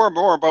reading more and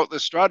more about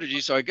this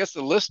strategy, so I guess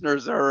the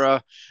listeners are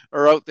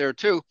out there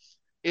too,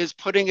 is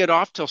putting it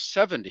off till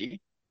 70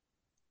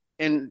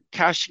 and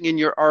cashing in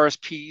your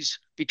RSPs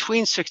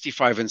between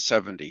 65 and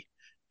 70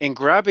 and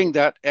grabbing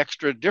that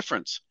extra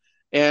difference.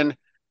 And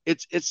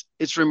it's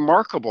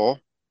remarkable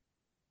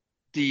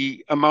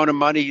the amount of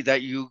money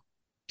that you,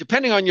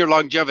 depending on your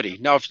longevity.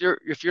 Now, if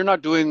you're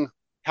not doing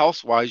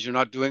health-wise, you're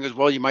not doing as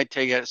well, you might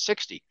take it at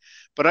 60.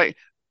 But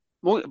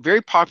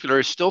very popular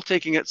is still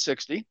taking it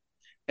 60.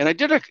 And I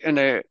did in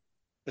a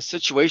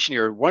situation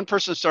here, one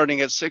person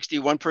starting at 60,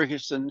 one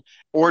person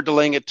or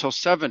delaying it till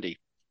 70,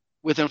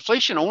 with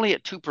inflation only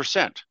at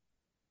 2%.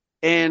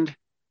 And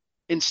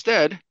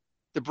instead,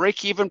 the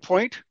break-even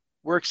point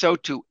works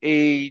out to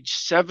age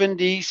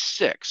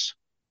 76.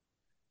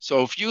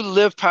 So if you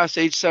live past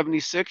age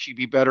 76, you'd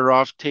be better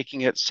off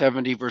taking it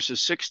 70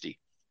 versus 60.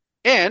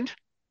 And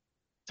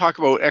talk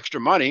about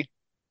extra money.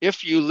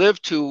 If you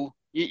live to,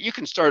 you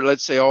can start,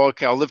 let's say, oh,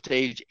 okay, I'll live to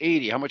age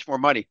 80. How much more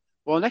money?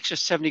 Well, an extra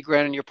 70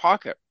 grand in your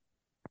pocket.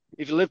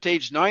 If you live to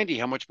age 90,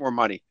 how much more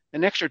money?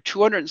 An extra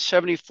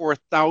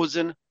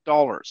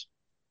 $274,000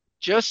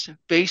 just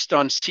based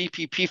on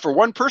CPP for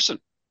one person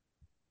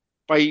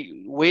by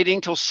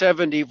waiting till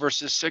 70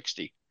 versus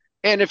 60.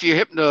 And if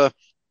you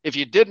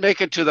did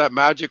make it to that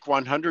magic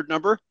 100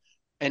 number,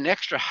 an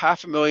extra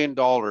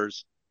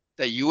 $500,000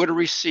 that you would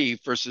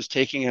receive versus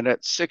taking it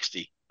at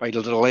 60 by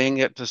delaying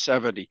it to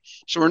 70.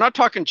 So we're not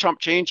talking chump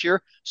change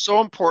here. So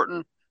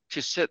important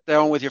to sit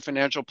down with your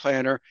financial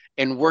planner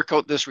and work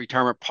out this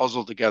retirement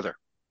puzzle together.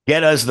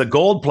 Get us the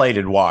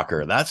gold-plated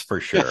walker, that's for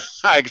sure.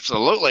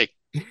 Absolutely.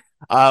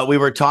 We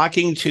were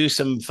talking to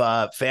some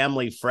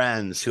family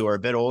friends who are a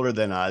bit older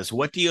than us.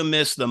 What do you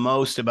miss the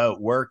most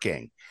about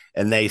working?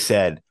 And they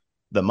said,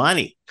 the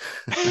money.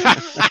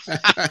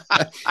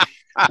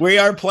 We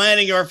are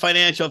planning your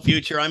financial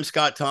future. I'm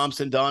Scott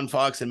Thompson. Don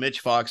Fox and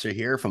Mitch Fox are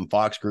here from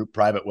Fox Group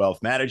Private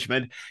Wealth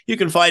Management. You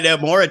can find out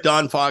more at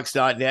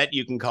donfox.net.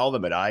 You can call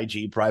them at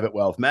IG Private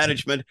Wealth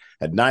Management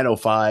at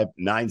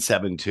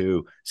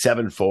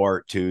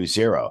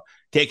 905-972-7420.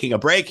 Taking a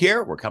break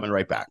here. We're coming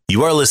right back.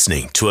 You are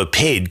listening to a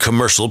paid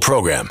commercial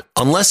program.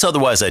 Unless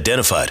otherwise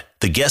identified,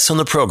 the guests on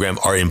the program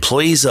are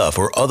employees of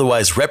or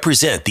otherwise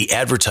represent the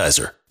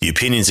advertiser. The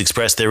opinions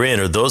expressed therein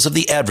are those of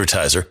the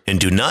advertiser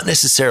and do not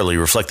necessarily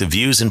reflect the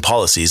views and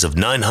policies of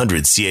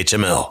 900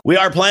 CHML. We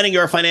are planning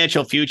your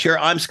financial future.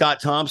 I'm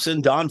Scott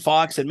Thompson. Don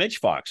Fox and Mitch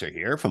Fox are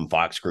here from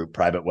Fox Group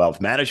Private Wealth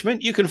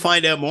Management. You can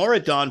find out more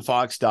at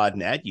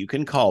donfox.net. You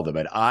can call them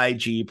at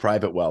IG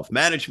Private Wealth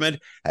Management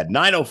at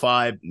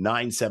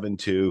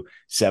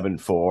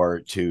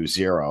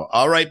 905-972-7420.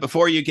 All right,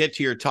 before you get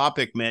to your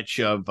topic, Mitch,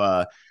 of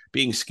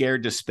being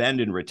scared to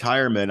spend in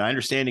retirement, I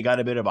understand you got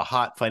a bit of a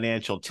hot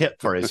financial tip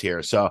for us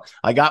here. So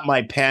I got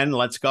my pen.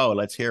 Let's go.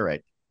 Let's hear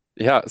it.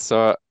 Yeah,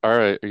 so all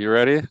right, are you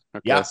ready?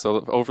 Okay, Yeah.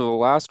 so over the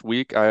last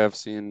week, I have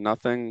seen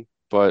nothing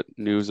but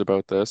news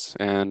about this,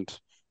 and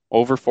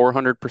over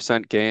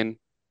 400% gain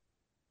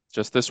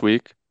just this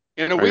week.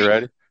 In a Are you week.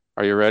 ready?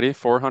 Are you ready?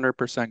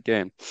 400%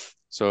 gain.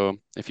 So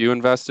if you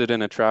invested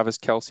in a Travis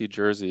Kelce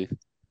jersey,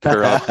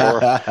 you're up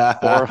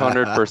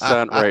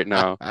 400% right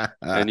now.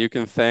 And you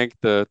can thank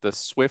the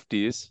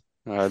Swifties,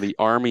 the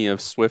army of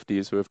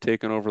Swifties who have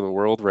taken over the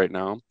world right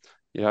now.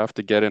 You have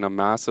to get in a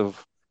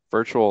massive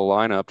virtual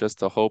lineup just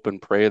to hope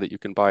and pray that you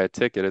can buy a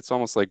ticket. It's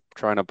almost like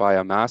trying to buy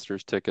a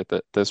Masters ticket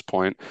at this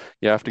point.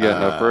 You have to get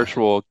in a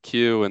virtual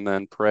queue and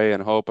then pray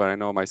and hope. And I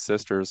know my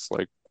sister's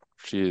like,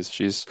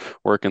 she's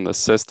working the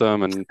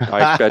system, and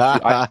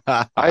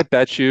I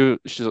bet you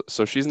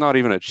she's not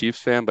even a Chiefs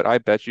fan, but I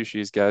bet you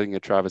she's getting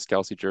a Travis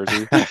Kelce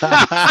jersey.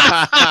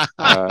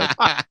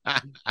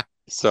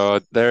 So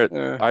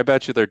I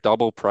bet you they're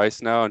double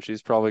price now, and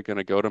she's probably going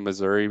to go to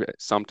Missouri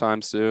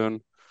sometime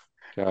soon.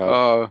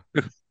 Yeah,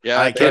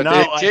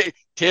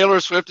 Taylor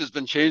Swift has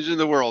been changing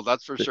the world,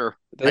 that's for sure.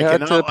 I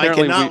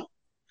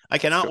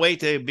cannot wait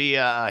to be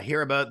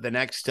hear about the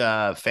next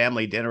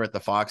family dinner at the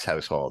Fox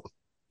household.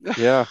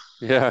 Yeah.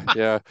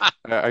 I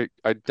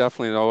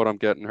definitely know what I'm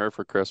getting her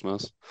for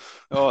Christmas.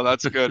 Oh,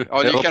 that's good. Oh,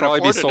 It'll you can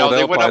probably afford be it sold now.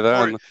 They out went by up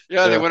then.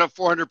 they went up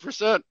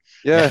 400%.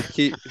 Yeah,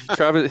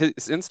 Travis,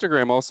 his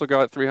Instagram also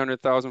got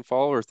 300,000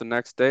 followers the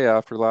next day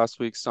after last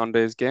week's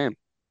Sunday's game.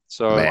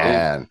 So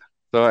Man.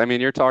 So, I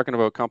mean, you're talking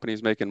about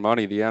companies making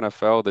money, the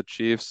NFL, the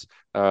Chiefs,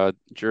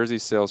 jersey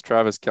sales,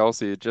 Travis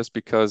Kelce, just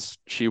because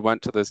she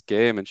went to this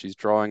game and she's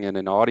drawing in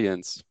an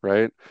audience,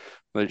 right?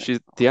 Like the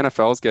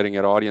NFL's getting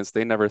an audience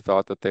they never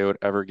thought that they would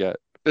ever get.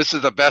 This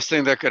is the best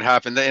thing that could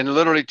happen. And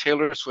literally,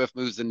 Taylor Swift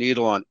moves the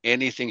needle on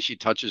anything she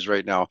touches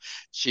right now.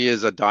 She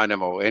is a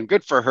dynamo, and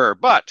good for her.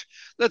 But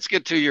let's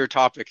get to your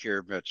topic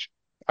here, Mitch.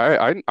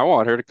 I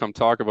want her to come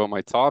talk about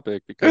my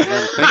topic, because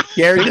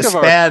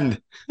man,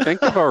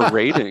 think of our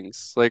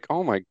ratings. Like,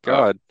 oh my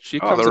God, she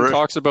comes and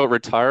talks about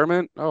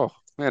retirement. Oh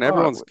man,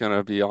 everyone's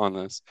gonna be on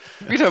this.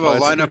 We'd have a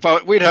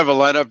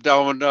lineup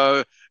down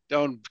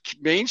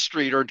Main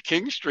Street or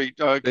King Street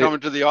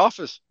coming to the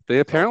office. They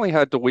apparently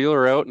had to wheel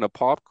her out in a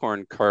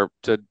popcorn cart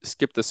to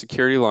skip the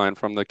security line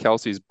from the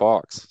Kelsey's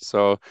box.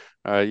 So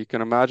you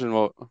can imagine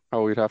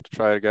how we'd have to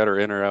try to get her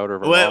in or out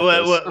of her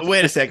office.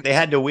 Wait a sec. They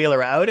had to wheel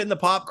her out in the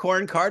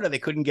popcorn cart, or they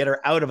couldn't get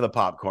her out of the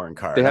popcorn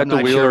cart? They had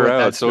to wheel her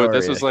out. So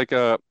this was like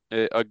a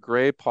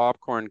gray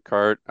popcorn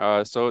cart.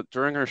 So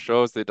during her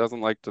shows, they don't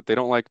like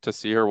to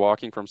see her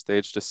walking from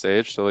stage to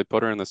stage. So they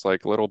put her in this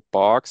like little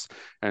box,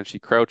 and she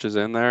crouches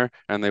in there,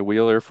 and they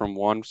wheel her from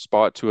one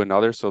spot to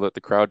another so that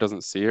the crowd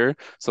doesn't see her.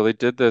 So they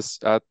did this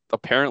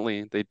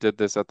apparently they did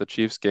this at the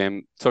Chiefs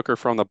game, took her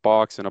from the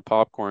box in a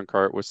popcorn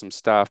cart with some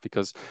staff,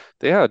 because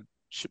they had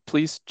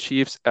police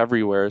chiefs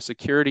everywhere,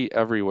 security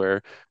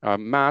everywhere,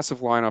 massive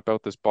lineup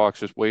out this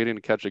box just waiting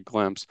to catch a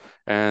glimpse.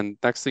 And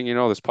next thing you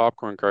know, this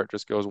popcorn cart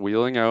just goes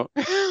wheeling out,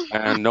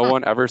 and no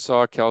one ever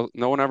saw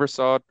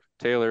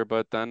Taylor,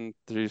 but then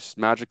she's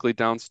magically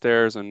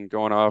downstairs and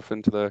going off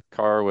into the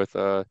car with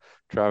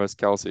Travis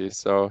Kelce.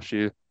 So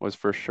she was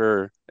for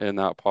sure in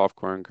that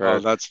popcorn cart. Oh,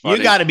 that's funny.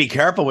 You got to be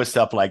careful with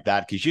stuff like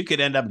that, because you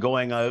could end up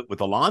going out with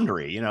the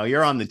laundry. You know,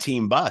 you're on the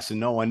team bus and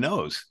no one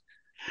knows.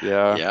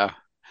 Yeah.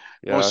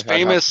 Most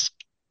famous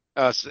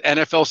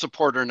NFL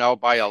supporter now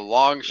by a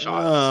long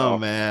shot. Oh,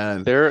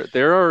 man. There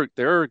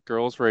are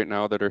girls right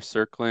now that are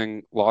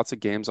circling lots of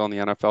games on the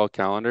NFL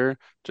calendar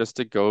just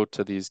to go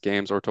to these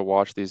games or to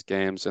watch these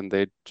games, and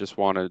they just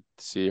want to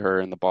see her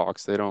in the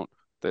box. They don't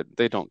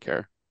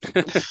care.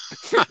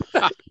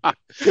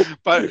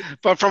 But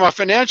from a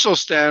financial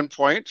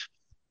standpoint,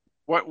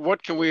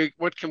 what can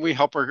we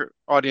help our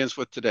audience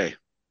with today?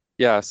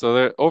 Yeah, so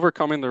they're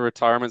overcoming the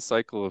retirement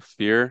cycle of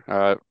fear.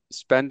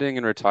 Spending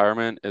in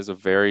retirement is a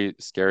very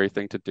scary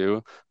thing to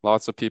do.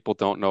 Lots of people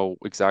don't know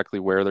exactly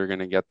where they're going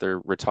to get their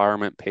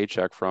retirement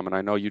paycheck from. And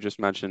I know you just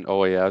mentioned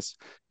OAS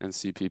and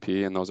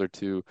CPP, and those are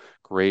two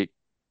great,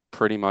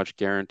 pretty much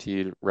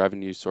guaranteed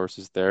revenue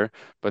sources there.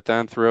 But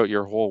then throughout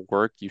your whole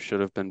work, you should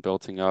have been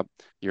building up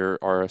your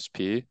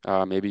RSP,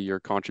 maybe your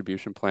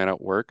contribution plan at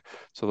work.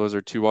 So those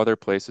are two other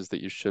places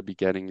that you should be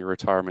getting your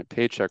retirement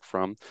paycheck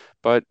from.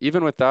 But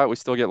even with that, we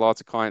still get lots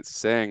of clients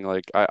saying,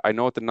 like, I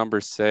know what the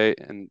numbers say,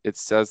 and it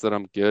says that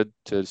I'm good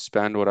to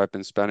spend what I've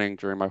been spending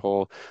during my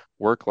whole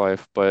work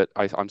life, but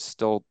I'm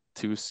still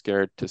too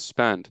scared to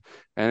spend.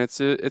 And it's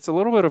a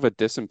little bit of a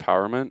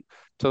disempowerment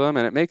to them,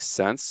 and it makes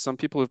sense. Some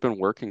people have been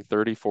working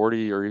 30,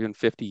 40, or even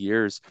 50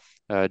 years,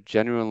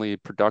 genuinely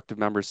productive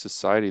members of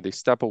society. They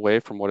step away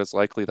from what is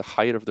likely the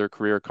height of their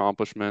career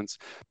accomplishments,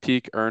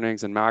 peak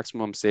earnings, and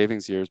maximum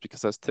savings years,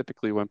 because that's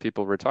typically when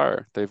people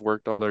retire. They've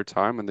worked all their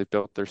time and they've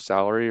built their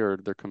salary or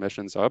their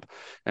commissions up,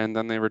 and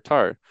then they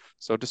retire.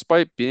 So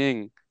despite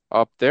being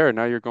up there,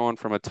 now you're going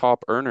from a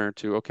top earner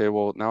to, okay,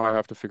 well, now I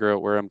have to figure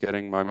out where I'm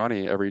getting my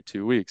money every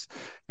 2 weeks.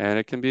 And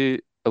it can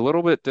be a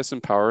little bit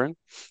disempowering.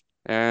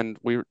 And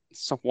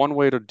one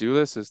way to do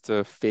this is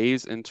to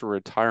phase into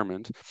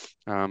retirement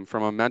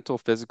from a mental,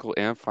 physical,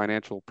 and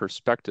financial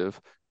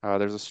perspective.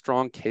 There's a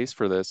strong case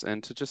for this,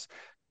 and to just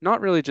not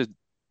really just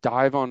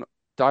dive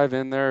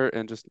in there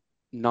and just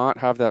not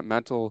have that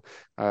mental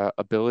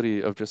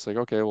ability of just like,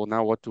 okay, well,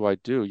 now what do I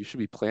do? You should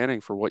be planning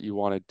for what you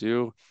want to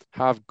do,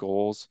 have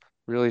goals,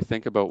 really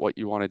think about what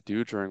you want to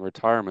do during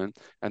retirement,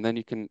 and then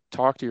you can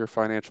talk to your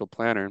financial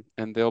planner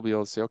and they'll be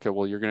able to say, okay,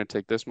 well, you're going to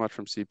take this much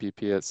from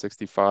CPP at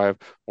 65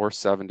 or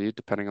 70,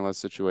 depending on the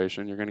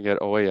situation. You're going to get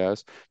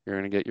OAS, you're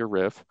going to get your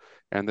RIF,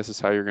 and this is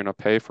how you're going to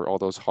pay for all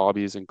those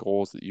hobbies and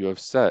goals that you have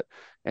set.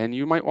 And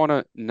you might want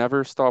to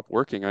never stop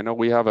working. I know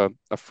we have a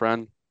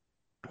friend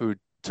who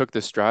took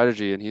this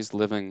strategy and he's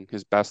living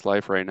his best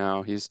life right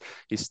now.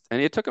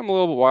 And it took him a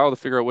little while to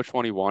figure out which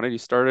one he wanted. He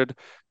started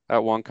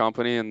at one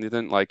company and he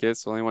didn't like it,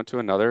 so then he went to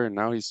another, and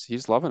now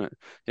he's loving it.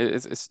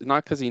 It's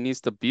not because he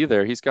needs to be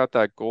there. He's got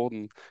that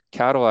golden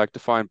Cadillac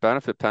defined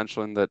benefit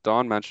pension that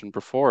Don mentioned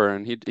before,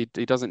 and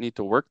he doesn't need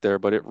to work there,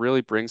 but it really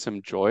brings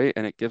him joy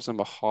and it gives him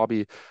a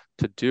hobby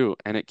to do,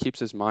 and it keeps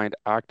his mind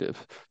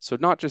active. So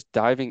not just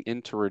diving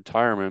into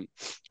retirement,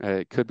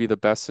 it could be the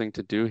best thing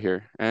to do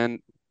here. And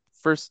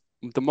first,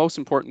 the most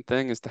important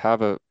thing is to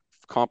have a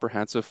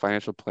comprehensive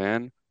financial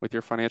plan with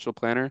your financial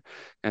planner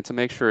and to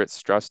make sure it's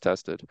stress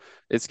tested.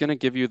 It's going to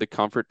give you the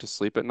comfort to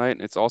sleep at night.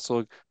 And it's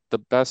also the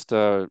best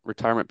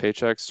retirement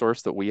paycheck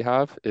source that we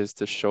have is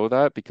to show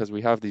that, because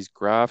we have these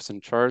graphs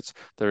and charts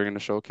that are going to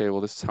show, okay,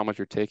 well, this is how much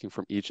you're taking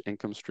from each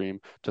income stream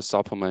to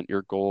supplement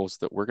your goals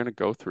that we're going to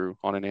go through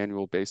on an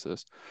annual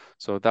basis.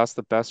 So that's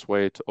the best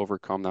way to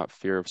overcome that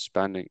fear of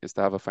spending, is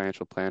to have a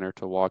financial planner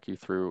to walk you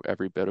through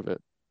every bit of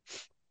it.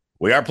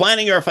 We are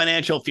planning your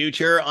financial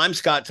future. I'm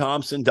Scott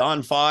Thompson.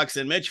 Don Fox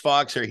and Mitch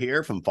Fox are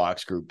here from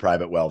Fox Group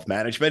Private Wealth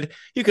Management.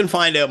 You can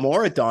find out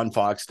more at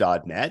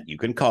donfox.net. You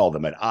can call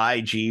them at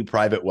IG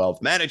Private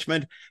Wealth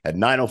Management at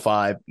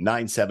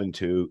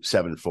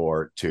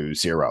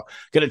 905-972-7420.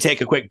 Going to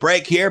take a quick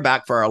break here.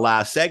 Back for our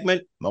last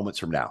segment moments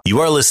from now.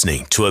 You are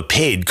listening to a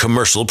paid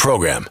commercial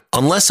program.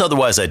 Unless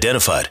otherwise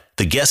identified,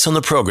 the guests on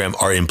the program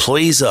are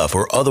employees of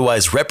or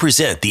otherwise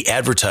represent the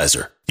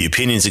advertiser. The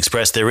opinions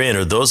expressed therein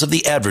are those of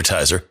the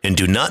advertiser and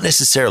do not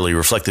necessarily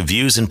reflect the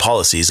views and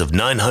policies of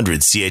 900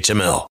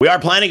 CHML. We are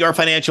planning our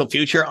financial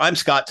future. I'm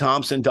Scott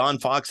Thompson. Don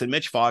Fox and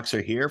Mitch Fox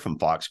are here from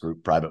Fox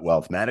Group Private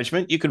Wealth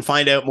Management. You can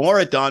find out more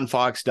at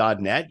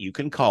donfox.net. You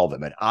can call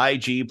them at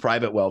IG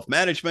Private Wealth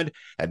Management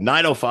at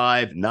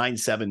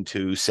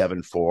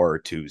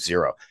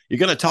 905-972-7420. You're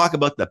going to talk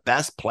about the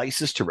best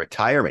places to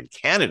retire in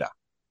Canada.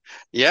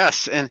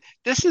 Yes, and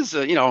this is,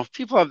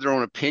 people have their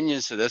own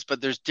opinions to this,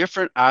 but there's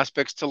different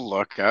aspects to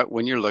look at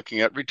when you're looking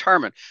at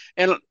retirement.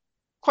 And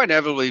quite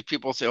inevitably,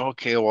 people say,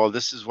 okay, well,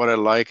 this is what I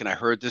like, and I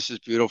heard this is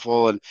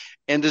beautiful. And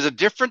there's a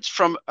difference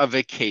from a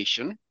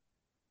vacation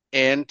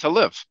and to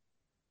live.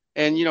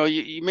 And,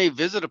 you may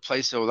visit a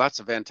place, oh, that's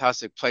a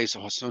fantastic place.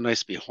 Oh, it's so nice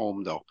to be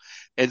home, though.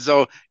 And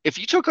so if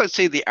you took, let's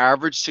say, the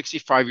average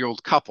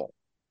 65-year-old couple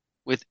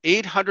with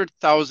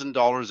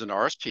 $800,000 in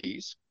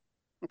RSPs,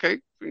 okay,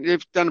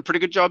 they've done a pretty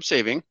good job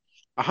saving,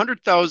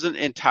 100,000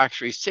 in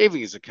tax-free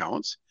savings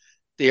accounts.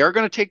 They are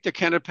going to take their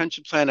Canada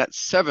Pension Plan at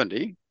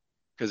 70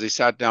 because they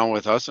sat down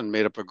with us and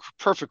made up a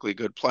perfectly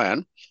good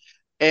plan.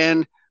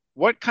 And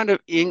what kind of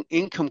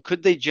income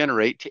could they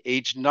generate to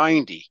age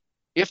 90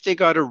 if they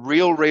got a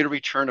real rate of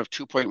return of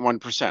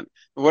 2.1%?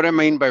 What I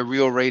mean by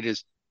real rate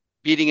is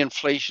beating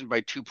inflation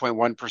by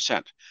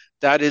 2.1%.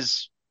 That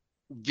is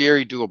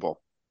very doable.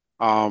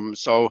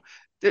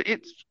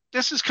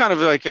 This is kind of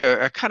like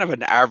a kind of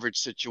an average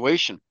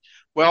situation.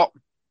 Well,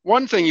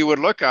 one thing you would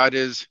look at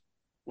is,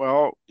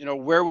 well,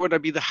 where would I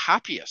be the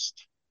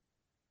happiest?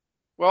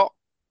 Well,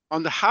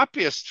 on the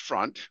happiest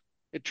front,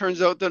 it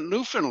turns out that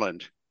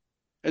Newfoundland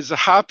is the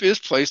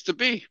happiest place to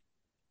be.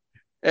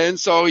 And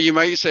so you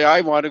might say,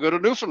 I want to go to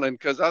Newfoundland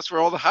because that's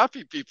where all the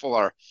happy people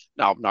are.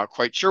 Now, I'm not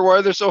quite sure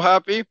why they're so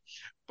happy.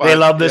 But they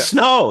love the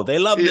snow. They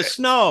love the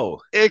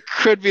snow. It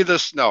could be the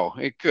snow.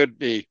 It could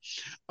be.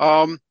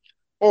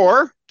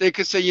 Or they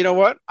could say, you know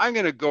what? I'm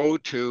going to go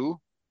to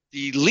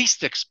the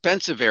least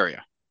expensive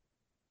area.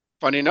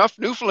 Funny enough,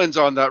 Newfoundland's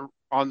on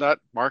that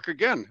mark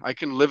again. I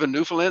can live in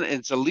Newfoundland, and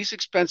it's the least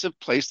expensive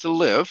place to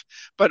live.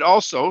 But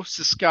also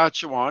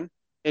Saskatchewan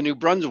and New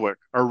Brunswick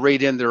are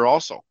right in there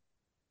also.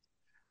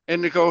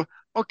 And they go,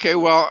 okay,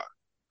 well,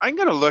 I'm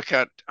going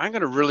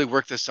to really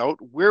work this out.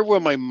 Where will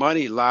my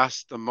money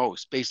last the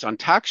most based on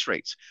tax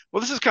rates?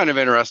 Well, this is kind of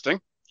interesting.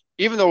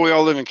 even though we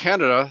all live in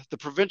Canada, the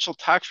provincial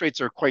tax rates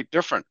are quite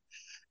different.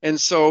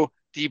 And so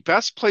the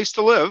best place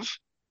to live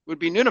would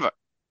be Nunavut.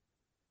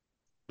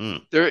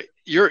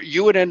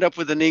 You would end up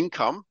with an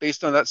income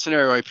based on that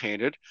scenario I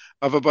painted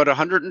of about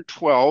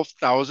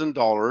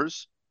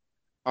 $112,000.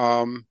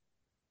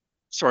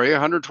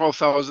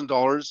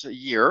 $112,000 a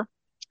year.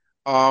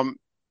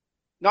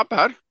 Not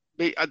bad.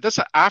 That's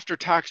an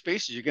after-tax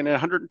basis. You're getting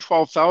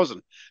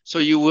 112,000. So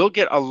you will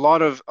get a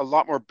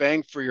lot more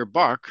bang for your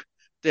buck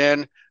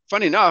than,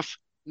 funny enough,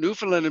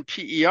 Newfoundland and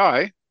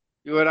PEI,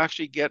 you would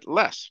actually get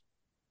less.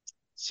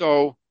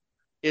 So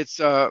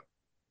it's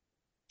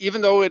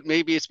even though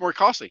it's more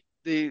costly.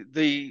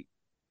 The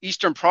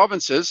eastern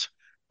provinces,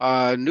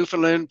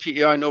 Newfoundland,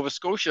 PEI, Nova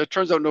Scotia, it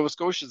turns out Nova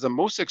Scotia is the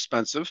most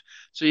expensive,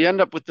 so you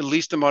end up with the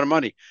least amount of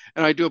money.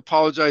 And I do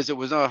apologize, it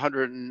was not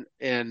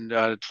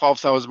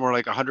 112,000, more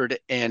like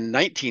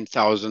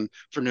 119,000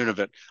 for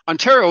Nunavut.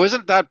 Ontario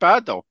isn't that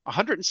bad though,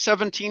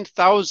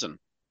 117,000,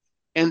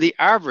 and the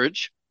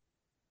average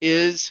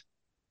is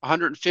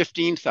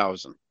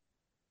 115,000.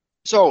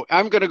 So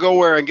I'm going to go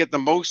where I get the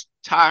most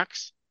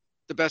tax,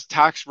 the best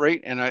tax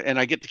rate, and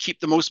I get to keep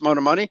the most amount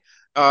of money.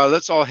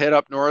 Let's all head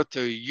up north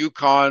to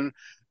Yukon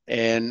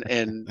and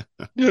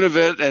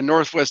Nunavut and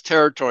Northwest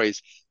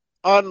Territories.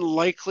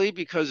 Unlikely,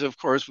 because of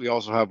course we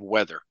also have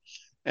weather,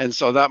 and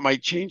so that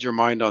might change your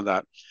mind on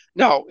that.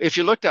 Now, if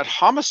you looked at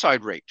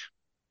homicide rate,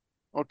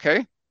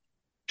 okay,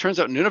 turns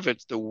out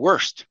Nunavut's the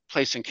worst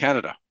place in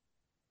Canada.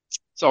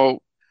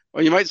 So,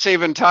 well, you might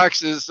save in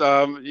taxes.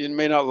 You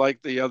may not like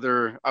the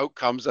other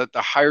outcomes at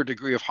the higher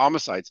degree of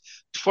homicides.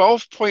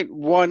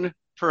 12.1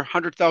 per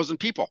 100,000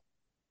 people.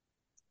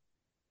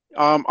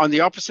 On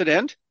the opposite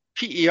end,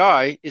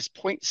 PEI is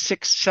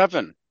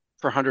 0.67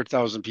 per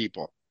 100,000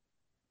 people.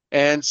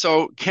 And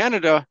so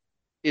Canada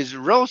is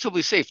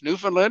relatively safe.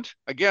 Newfoundland,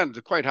 again,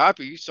 they're quite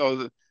happy.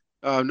 So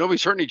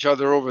nobody's hurting each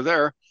other over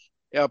there.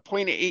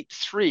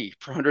 0.83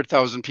 per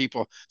 100,000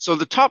 people. So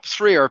the top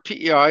three are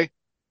PEI,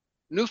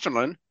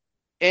 Newfoundland,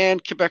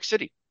 and Quebec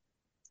City.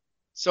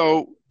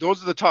 So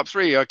those are the top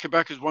three.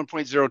 Quebec is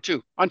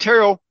 1.02.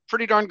 Ontario,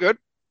 pretty darn good.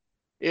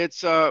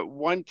 It's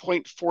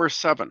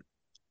 1.47.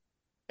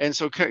 And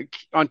so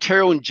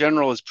Ontario in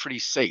general is pretty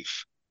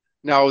safe.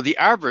 Now, the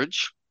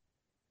average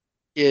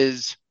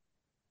is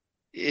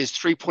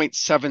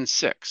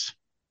 3.76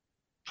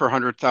 per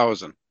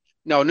 100,000.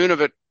 Now,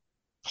 Nunavut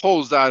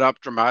pulls that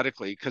up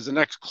dramatically because the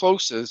next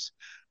closest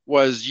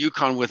was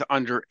Yukon with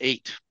under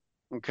 8.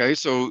 Okay,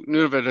 so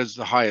Nunavut is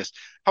the highest.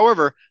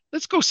 However,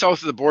 let's go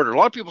south of the border. A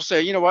lot of people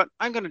say, you know what,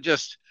 I'm going to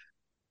just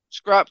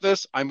scrap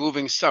this. I'm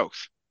moving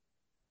south.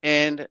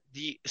 And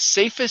the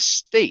safest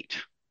state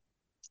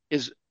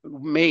is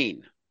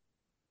Maine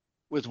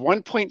with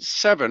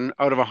 1.7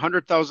 out of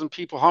 100,000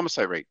 people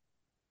homicide rate.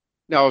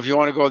 Now, if you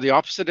want to go to the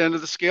opposite end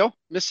of the scale,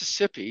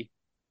 Mississippi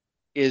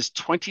is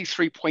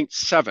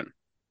 23.7.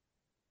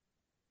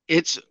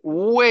 It's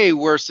way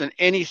worse than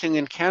anything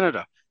in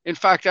Canada. In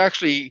fact,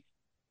 actually,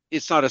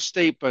 it's not a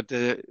state, but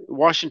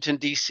Washington,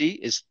 D.C.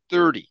 is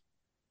 30.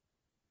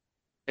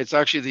 It's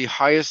actually the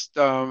highest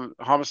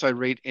homicide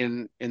rate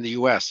in the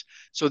U.S.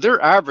 So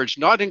their average,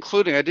 not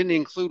including, I didn't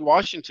include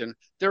Washington,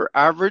 their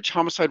average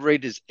homicide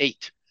rate is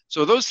 8.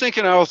 So those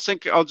thinking I'll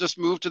just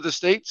move to the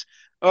States,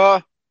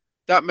 that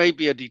may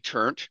be a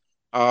deterrent,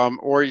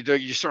 or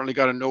you certainly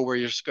got to know where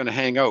you're just going to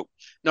hang out.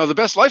 Now, the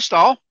best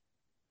lifestyle,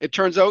 it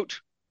turns out,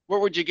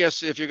 what would you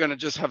guess if you're going to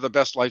just have the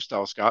best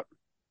lifestyle, Scott?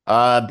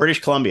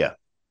 British Columbia.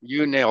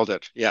 You nailed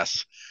it.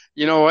 Yes.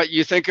 You know what?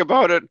 You think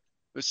about it,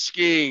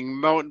 skiing,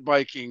 mountain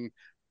biking,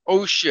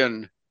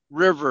 ocean,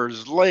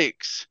 rivers,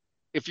 lakes.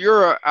 If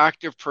you're an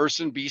active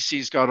person,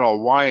 BC's got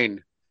all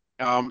wine.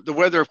 The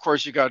weather, of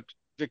course, you got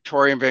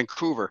Victoria and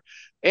Vancouver.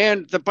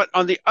 But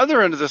on the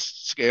other end of the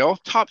scale,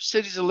 top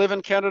cities to live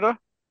in Canada,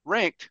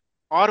 ranked,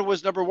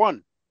 Ottawa's number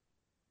 1.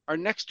 Our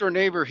next door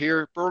neighbor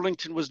here,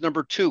 Burlington, was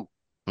number 2.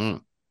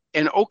 And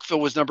Oakville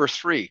was number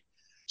 3.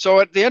 So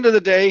at the end of the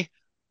day,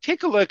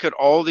 take a look at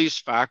all these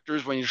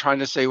factors when you're trying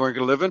to say where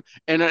you're going to live in.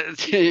 And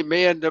it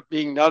may end up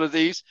being none of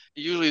these.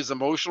 It usually is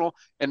emotional,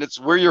 and it's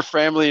where your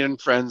family and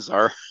friends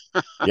are.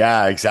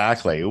 Yeah,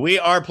 exactly. We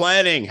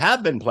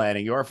have been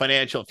planning your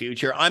financial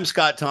future. I'm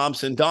Scott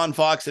Thompson, Don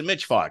Fox and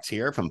Mitch Fox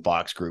here from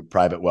Fox Group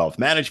Private Wealth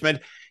Management.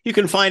 You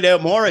can find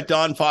out more at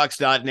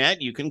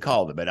donfox.net. You can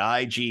call them at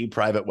IG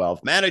Private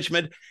Wealth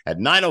Management at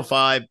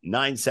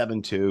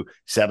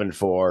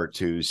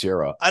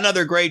 905-972-7420.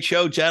 Another great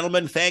show,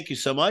 gentlemen. Thank you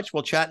so much.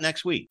 We'll chat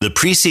next week. The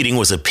preceding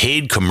was a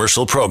paid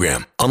commercial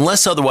program.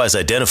 Unless otherwise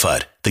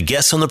identified, the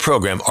guests on the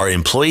program are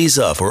employees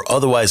of or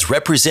otherwise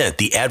represent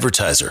the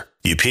advertiser.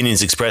 The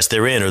opinions expressed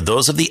therein are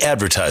those of the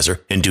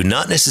advertiser and do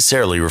not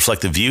necessarily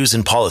reflect the views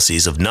and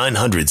policies of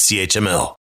 900 CHML.